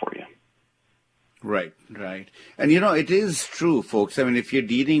possible for you. Right. And, it is true, folks. I mean, if you're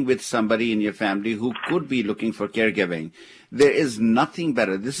dealing with somebody in your family who could be looking for caregiving, there is nothing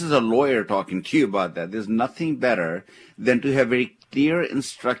better. This is a lawyer talking to you about that. There's nothing better than to have very clear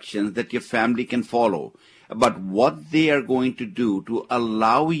instructions that your family can follow about what they are going to do to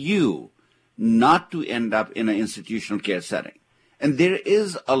allow you not to end up in an institutional care setting. And there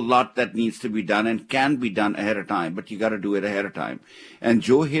is a lot that needs to be done and can be done ahead of time, but you got to do it ahead of time. And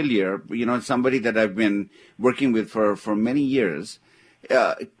Joe Hillier, somebody that I've been working with for many years,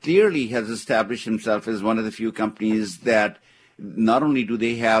 clearly has established himself as one of the few companies that not only do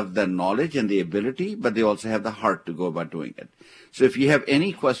they have the knowledge and the ability, but they also have the heart to go about doing it. So if you have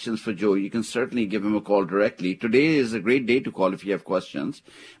any questions for Joe, you can certainly give him a call directly. Today is a great day to call if you have questions,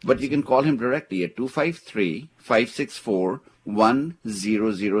 but you can call him directly at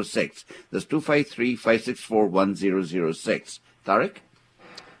 253-564-1006. That's 253-564-1006. Tarek?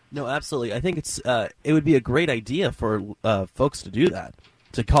 No, absolutely. I think it would be a great idea for folks to do that,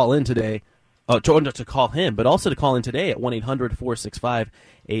 to call in today, to call him, but also to call in today at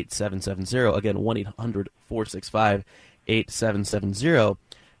 1-800-465-8770. Again, 1-800-465-8770.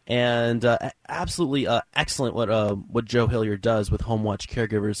 And absolutely excellent what Joe Hillier does with Home Watch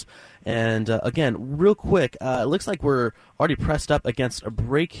Caregivers. And again, real quick, it looks like we're already pressed up against a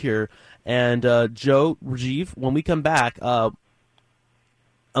break here. And Joe, Rajiv, when we come back,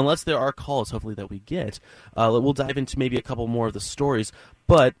 unless there are calls, hopefully, that we get, we'll dive into maybe a couple more of the stories.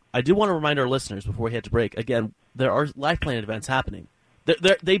 But I do want to remind our listeners before we head to break, again, there are Life Plan events happening.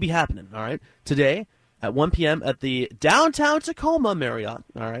 They be happening, all right? Today at 1 p.m. at the downtown Tacoma Marriott,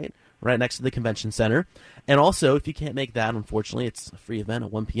 all right, right next to the convention center. And also, if you can't make that, unfortunately, it's a free event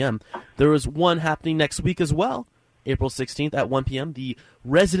at 1 p.m. There is one happening next week as well, April 16th at 1 p.m., the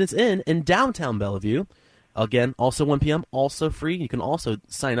Residence Inn in downtown Bellevue. Again, also 1 p.m., also free. You can also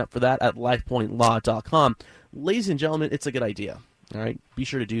sign up for that at lifepointlaw.com. Ladies and gentlemen, it's a good idea. All right, be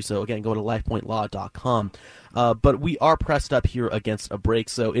sure to do so. Again, go to lifepointlaw.com. But we are pressed up here against a break,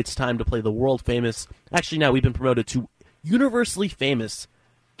 so it's time to play the world famous. Actually, now we've been promoted to universally famous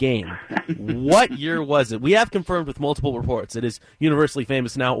game. What year was it? We have confirmed with multiple reports it is universally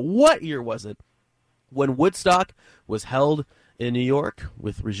famous now. What year was it when Woodstock was held in New York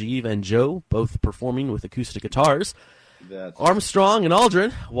with Rajiv and Joe both performing with acoustic guitars? Armstrong and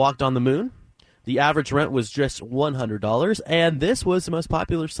Aldrin walked on the moon. The average rent was just $100, and this was the most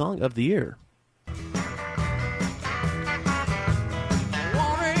popular song of the year.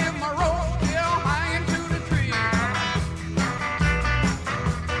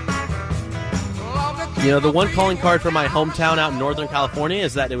 You know, the one calling card for my hometown out in Northern California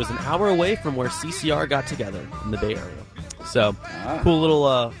is that it was an hour away from where CCR got together in the Bay Area. So, cool little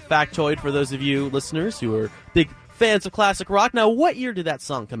factoid for those of you listeners who are big fans of classic rock. Now, what year did that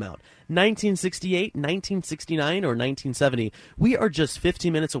song come out? 1968, 1969, or 1970? We are just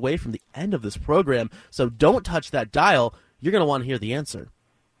 15 minutes away from the end of this program, so don't touch that dial. You're going to want to hear the answer.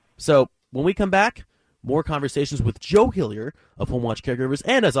 So, when we come back, more conversations with Joe Hillier of Home Watch Caregivers,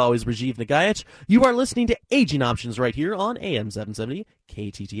 and as always, Rajiv Nagayach. You are listening to Aging Options right here on AM 770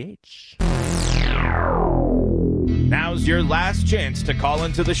 KTTH. Now's your last chance to call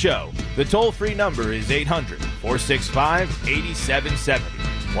into the show. The toll-free number is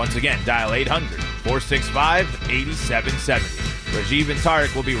 800-465-8770. Once again, dial 800-465-8770. Rajiv and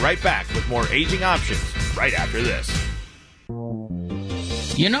Tarek will be right back with more Aging Options right after this.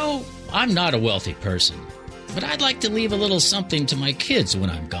 You know, I'm not a wealthy person, but I'd like to leave a little something to my kids when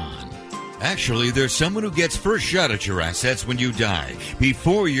I'm gone. Actually, there's someone who gets first shot at your assets when you die,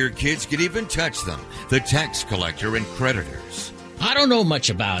 before your kids can even touch them, the tax collector and creditors. I don't know much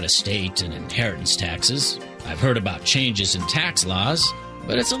about estate and inheritance taxes. I've heard about changes in tax laws,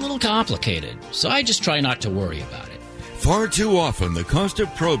 but it's a little complicated, so I just try not to worry about it. Far too often, the cost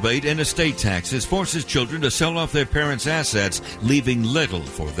of probate and estate taxes forces children to sell off their parents' assets, leaving little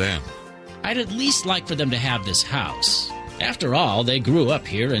for them. I'd at least like for them to have this house. After all, they grew up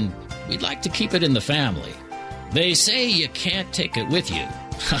here, and we'd like to keep it in the family. They say you can't take it with you.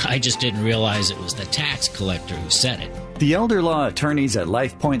 I just didn't realize it was the tax collector who said it. The elder law attorneys at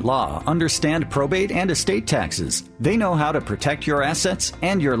LifePoint Law understand probate and estate taxes. They know how to protect your assets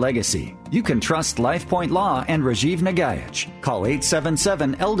and your legacy. You can trust LifePoint Law and Rajiv Nagayach. Call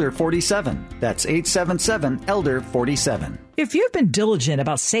 877-ELDER-47. That's 877-ELDER-47. If you've been diligent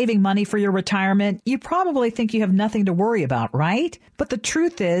about saving money for your retirement, you probably think you have nothing to worry about, right? But the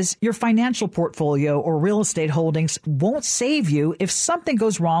truth is, your financial portfolio or real estate holdings won't save you if something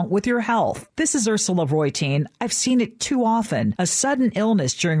goes wrong with your health. This is Ursula Reutin. I've seen it too often. A sudden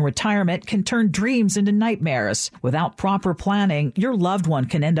illness during retirement can turn dreams into nightmares. Without proper planning, your loved one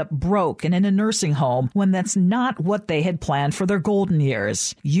can end up broke and in a nursing home when that's not what they had planned for their golden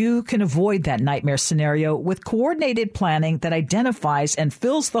years. You can avoid that nightmare scenario with coordinated planning that identifies and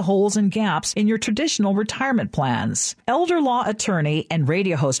fills the holes and gaps in your traditional retirement plans. Elder law attorney and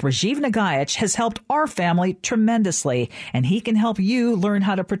radio host Rajiv Nagayach has helped our family tremendously, and he can help you learn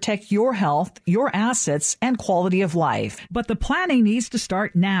how to protect your health, your assets, and quality of life. But the planning needs to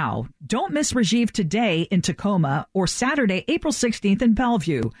start now. Don't miss Rajiv today in Tacoma or Saturday, April 16th in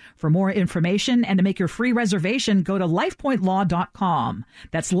Bellevue. For more information and to make your free reservation, go to lifepointlaw.com.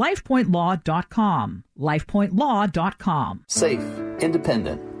 That's lifepointlaw.com. lifepointlaw.com. Safe,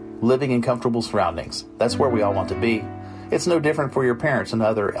 independent, living in comfortable surroundings. That's where we all want to be. It's no different for your parents and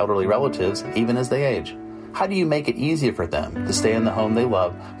other elderly relatives, even as they age. How do you make it easier for them to stay in the home they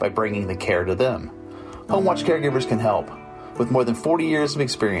love by bringing the care to them? Home Watch Caregivers can help. With more than 40 years of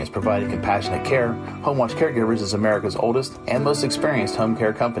experience providing compassionate care, Home Watch Caregivers is America's oldest and most experienced home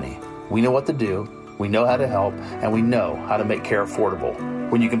care company. We know what to do, we know how to help, and we know how to make care affordable.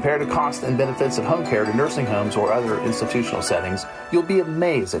 When you compare the costs and benefits of home care to nursing homes or other institutional settings, you'll be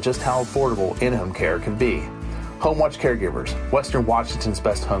amazed at just how affordable in-home care can be. HomeWatch Caregivers, Western Washington's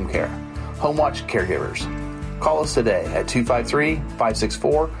best home care. HomeWatch Caregivers. Call us today at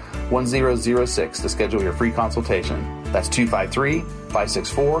 253-564-1006 to schedule your free consultation. That's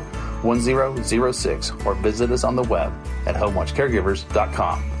 253-564-1006, or visit us on the web at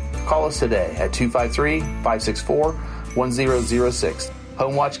homewatchcaregivers.com. Call us today at 253-564-1006.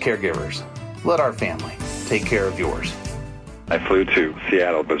 HomeWatch Caregivers. Let our family take care of yours. I flew to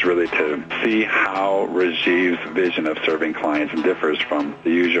Seattle was really to see how Rajiv's vision of serving clients differs from the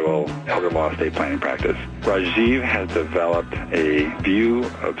usual elder law estate planning practice. Rajiv has developed a view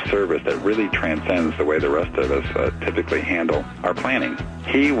of service that really transcends the way the rest of us typically handle our planning.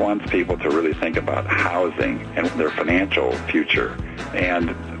 He wants people to really think about housing and their financial future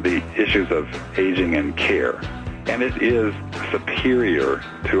and the issues of aging and care. And it is superior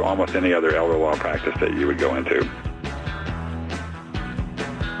to almost any other elder law practice that you would go into.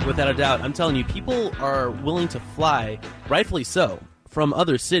 Without a doubt, I'm telling you, people are willing to fly, rightfully so, from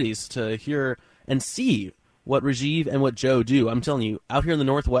other cities to hear and see what Rajiv and what Joe do. I'm telling you, out here in the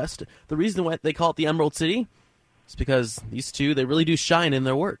Northwest, the reason why they call it the Emerald City is because these two, they really do shine in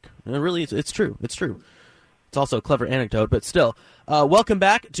their work. And it's true. It's true. It's also a clever anecdote, but still. Welcome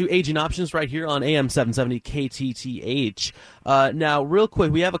back to Aging Options right here on AM 770 KTTH. Now, real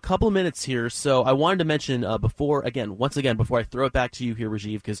quick, we have a couple of minutes here, so I wanted to mention before I throw it back to you here,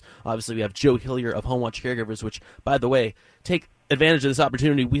 Rajiv, because obviously we have Joe Hillier of HomeWatch Caregivers, which, by the way, take advantage of this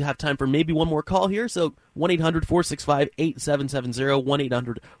opportunity. We have time for maybe one more call here, so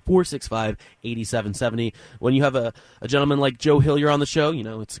 1-800-465-8770, 1-800-465-8770. When you have a gentleman like Joe Hillier on the show,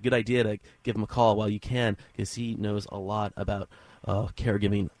 it's a good idea to give him a call while you can, because he knows a lot about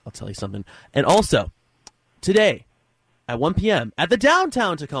caregiving. I'll tell you something. And also, today at 1 p.m. at the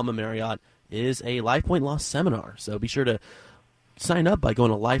downtown Tacoma Marriott is a LifePoint Law seminar, so be sure to sign up by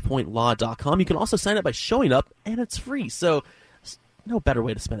going to lifepointlaw.com. You can also sign up by showing up, and it's free, so no better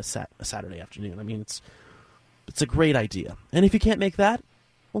way to spend a Saturday afternoon. I mean, it's a great idea. And if you can't make that,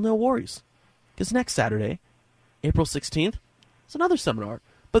 well, no worries. Because next Saturday, April 16th, is another seminar.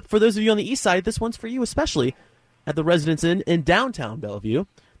 But for those of you on the east side, this one's for you, especially at the Residence Inn in downtown Bellevue.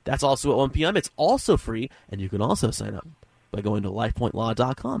 That's also at 1 p.m. It's also free, and you can also sign up by going to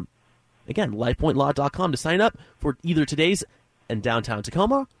lifepointlaw.com. Again, lifepointlaw.com to sign up for either today's in downtown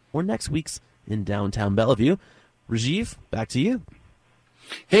Tacoma or next week's in downtown Bellevue. Rajiv, back to you.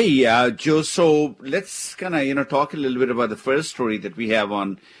 Hey, Joe, so let's kind of, talk a little bit about the first story that we have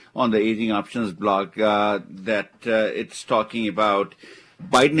on the Aging Options blog, that it's talking about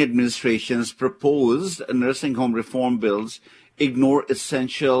Biden administration's proposed nursing home reform bills ignore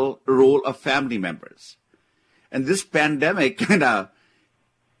essential role of family members. And this pandemic kind of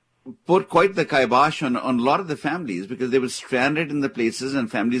put quite the kibosh on a lot of the families because they were stranded in the places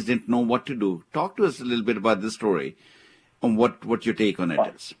and families didn't know what to do. Talk to us a little bit about this story and what your take on it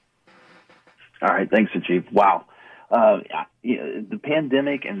is. All right. Thanks, Ajib. Wow. The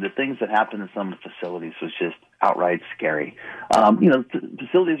pandemic and the things that happened in some facilities was just outright scary.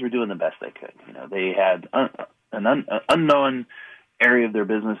 Facilities were doing the best they could. They had an unknown area of their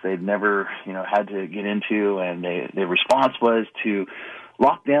business they'd never, had to get into, and their response was to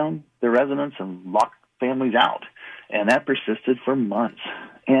lock down their residents and lock families out. And that persisted for months.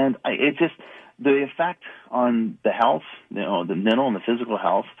 And the effect on the health, the mental and the physical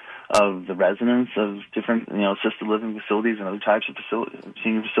health of the residents of different, assisted living facilities and other types of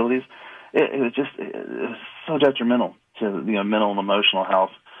senior facilities, it was so detrimental to the mental and emotional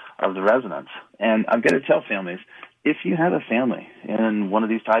health of the residents. And I've got to tell families, if you have a family in one of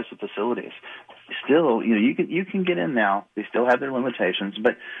these types of facilities, still, you can get in now. They still have their limitations,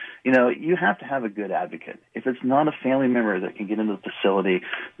 but you have to have a good advocate. If it's not a family member that can get into the facility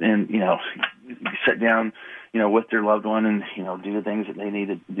and sit down, with their loved one and do the things that they need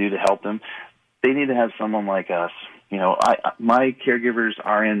to do to help them, they need to have someone like us. My caregivers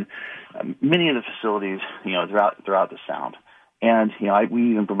are in many of the facilities, throughout the Sound, and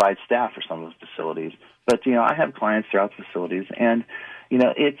we even provide staff for some of those facilities. But I have clients throughout the facilities, and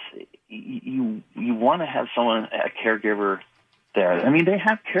it's you want to have someone, a caregiver there. I mean, they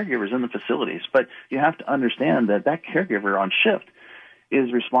have caregivers in the facilities, but you have to understand that caregiver on shift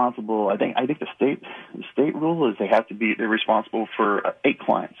is responsible. I think the state rule is they're responsible for 8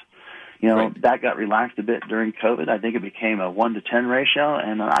 clients. Right. That got relaxed a bit during COVID. I think it became a 1-to-10 ratio,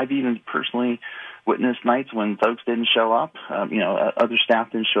 and I've even personally witnessed nights when folks didn't show up. Other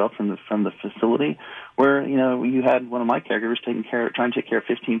staff didn't show up from the facility, where you had one of my caregivers trying to take care of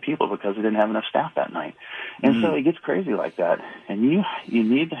 15 people because they didn't have enough staff that night. And so it gets crazy like that. And you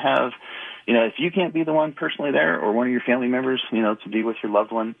need to have if you can't be the one personally there, or one of your family members, to be with your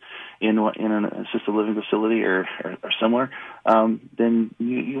loved one in an assisted living facility or similar, then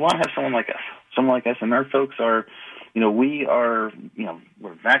you want to have someone like us. Someone like us, and our folks are, we are,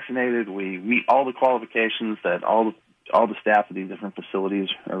 we're vaccinated. We meet all the qualifications that all the staff of these different facilities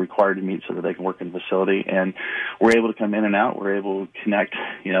are required to meet so that they can work in the facility, and we're able to come in and out. We're able to connect,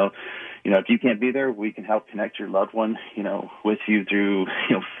 if you can't be there, we can help connect your loved one, with you through,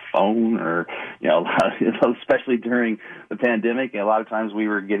 phone or, especially during the pandemic. A lot of times we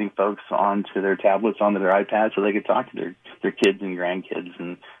were getting folks onto their tablets, onto their iPads, so they could talk to their kids and grandkids,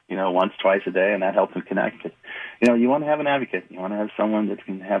 and, once, twice a day, and that helps them connect. But, you want to have an advocate. You want to have someone that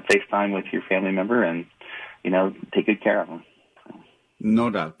can have FaceTime with your family member and, take good care of them. No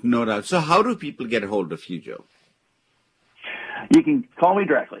doubt. So how do people get a hold of you, Joe? You can call me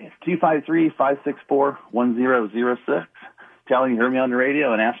directly. It's 253-564-1006. Tell them you heard me on the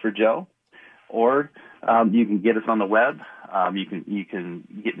radio and ask for Joe. Or you can get us on the web. You can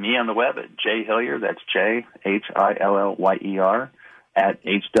get me on the web at jhillyer, that's JHILLYER, at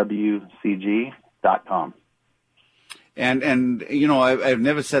hwcg.com. And I've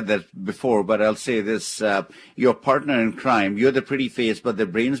never said that before, but I'll say this. Your partner in crime, you're the pretty face, but the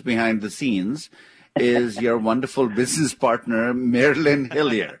brains behind the scenes is your wonderful business partner, Marilyn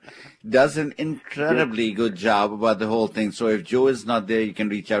Hillier. Does an incredibly good job about the whole thing. So if Joe is not there, you can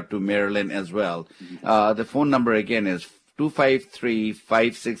reach out to Marilyn as well. The phone number again is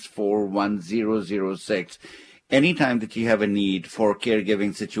 253-564-1006. Anytime that you have a need for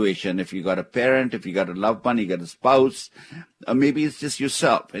caregiving situation, if you got a parent, if you got a loved one, you got a spouse, maybe it's just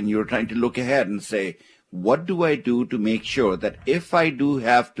yourself, and you're trying to look ahead and say, what do I do to make sure that if I do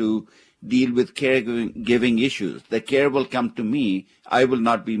have to deal with caregiving issues, the care will come to me, I will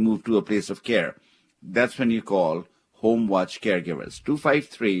not be moved to a place of care. That's when you call Home Watch Caregivers,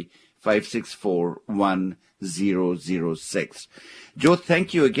 253-564-1006. Joe,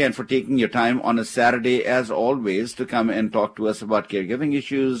 thank you again for taking your time on a Saturday, as always, to come and talk to us about caregiving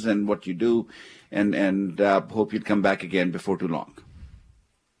issues and what you do, and hope you'd come back again before too long.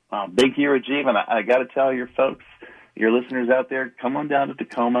 Thank you, Rajiv, and I got to tell your folks, your listeners out there, come on down to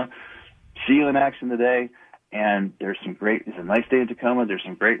Tacoma. See you in action today, and it's a nice day in Tacoma. There's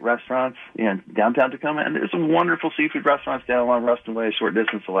some great restaurants in downtown Tacoma, and there's some wonderful seafood restaurants down along Ruston Way, a short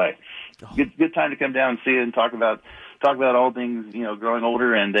distance away. Good time to come down and see it and talk about all things, growing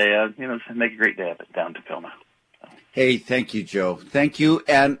older, and make a great day of it down in Tacoma. Hey, thank you, Joe. Thank you,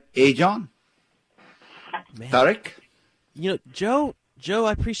 and John. Tarek? Joe,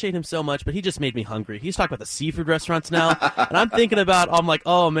 I appreciate him so much, but he just made me hungry. He's talking about the seafood restaurants now, and I'm like,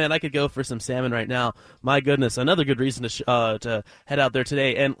 oh man, I could go for some salmon right now. My goodness, another good reason to head out there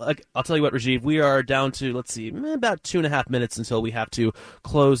today. And I'll tell you what, Rajiv, we are down to, about 2.5 minutes until we have to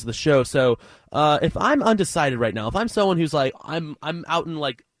close the show. So if I'm undecided right now, if I'm someone who's like, I'm out in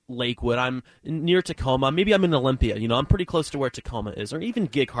Lakewood, I'm near Tacoma, maybe I'm in Olympia, I'm pretty close to where Tacoma is, or even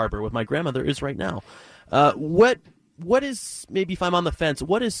Gig Harbor, where my grandmother is right now. What is, maybe if I'm on the fence,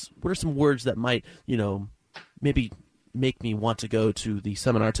 what are some words that might, maybe make me want to go to the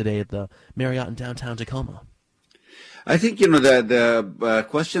seminar today at the Marriott in downtown Tacoma? I think, the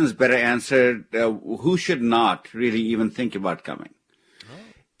question is better answered, who should not really even think about coming?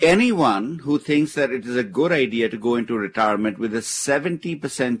 Anyone who thinks that it is a good idea to go into retirement with a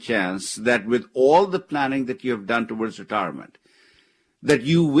 70% chance that with all the planning that you have done towards retirement, that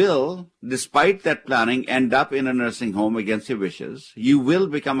you will, despite that planning, end up in a nursing home against your wishes. You will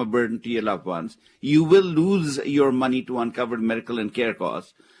become a burden to your loved ones. You will lose your money to uncovered medical and care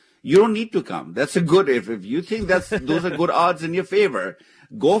costs. You don't need to come. That's a good, if you think those are good odds in your favor,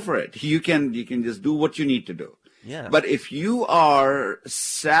 go for it. You can just do what you need to do. Yeah. But if you are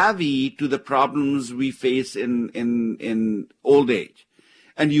savvy to the problems we face in old age,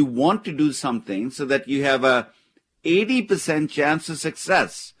 and you want to do something so that you have a 80% chance of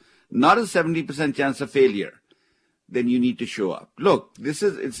success, not a 70% chance of failure, then you need to show up. Look, it's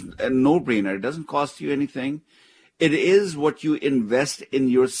a no-brainer. It doesn't cost you anything. It is what you invest in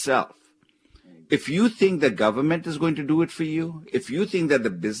yourself. If you think the government is going to do it for you, if you think that the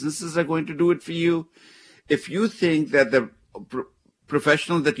businesses are going to do it for you, if you think that the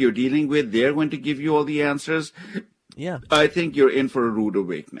professionals that you're dealing with, they're going to give you all the answers, I think you're in for a rude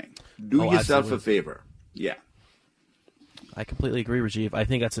awakening. Do yourself absolutely. a favor. Yeah. I completely agree, Rajiv. I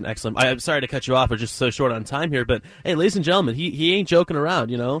think that's an excellent. I'm sorry to cut you off. We're just so short on time here, but hey, ladies and gentlemen, he ain't joking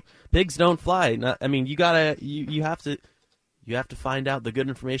around. Pigs don't fly. You have to find out the good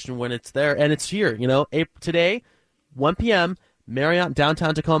information when it's there, and it's here. Today, 1 p.m. Marriott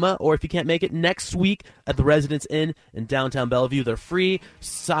downtown Tacoma, or if you can't make it, next week at the Residence Inn in downtown Bellevue. They're free.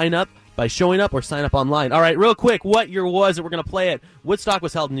 Sign up by showing up or sign up online. All right, real quick, what year was it? We're going to play it. Woodstock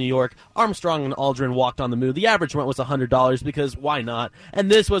was held in New York. Armstrong and Aldrin walked on the moon. The average rent was $100 because why not?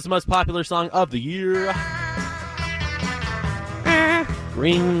 And this was the most popular song of the year.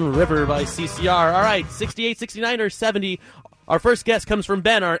 Green River by CCR. All right, 68, 69, or 70. Our first guess comes from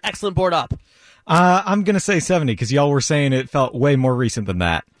Ben, our excellent board up. I'm going to say 70 because y'all were saying it felt way more recent than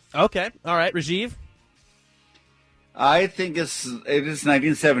that. Okay. All right, Rajiv? I think it is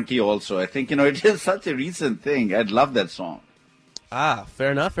 1970 also. I think, it is such a recent thing. I'd love that song.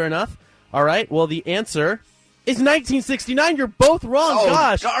 Fair enough. All right, well, the answer is 1969. You're both wrong. Oh,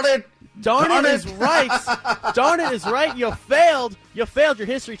 gosh. darn it. Darn it is right. Darn it is right. You failed. You failed your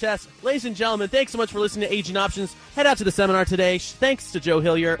history test. Ladies and gentlemen, thanks so much for listening to Aging Options. Head out to the seminar today. Thanks to Joe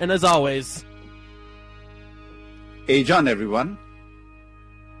Hillier. And as always, age on, everyone.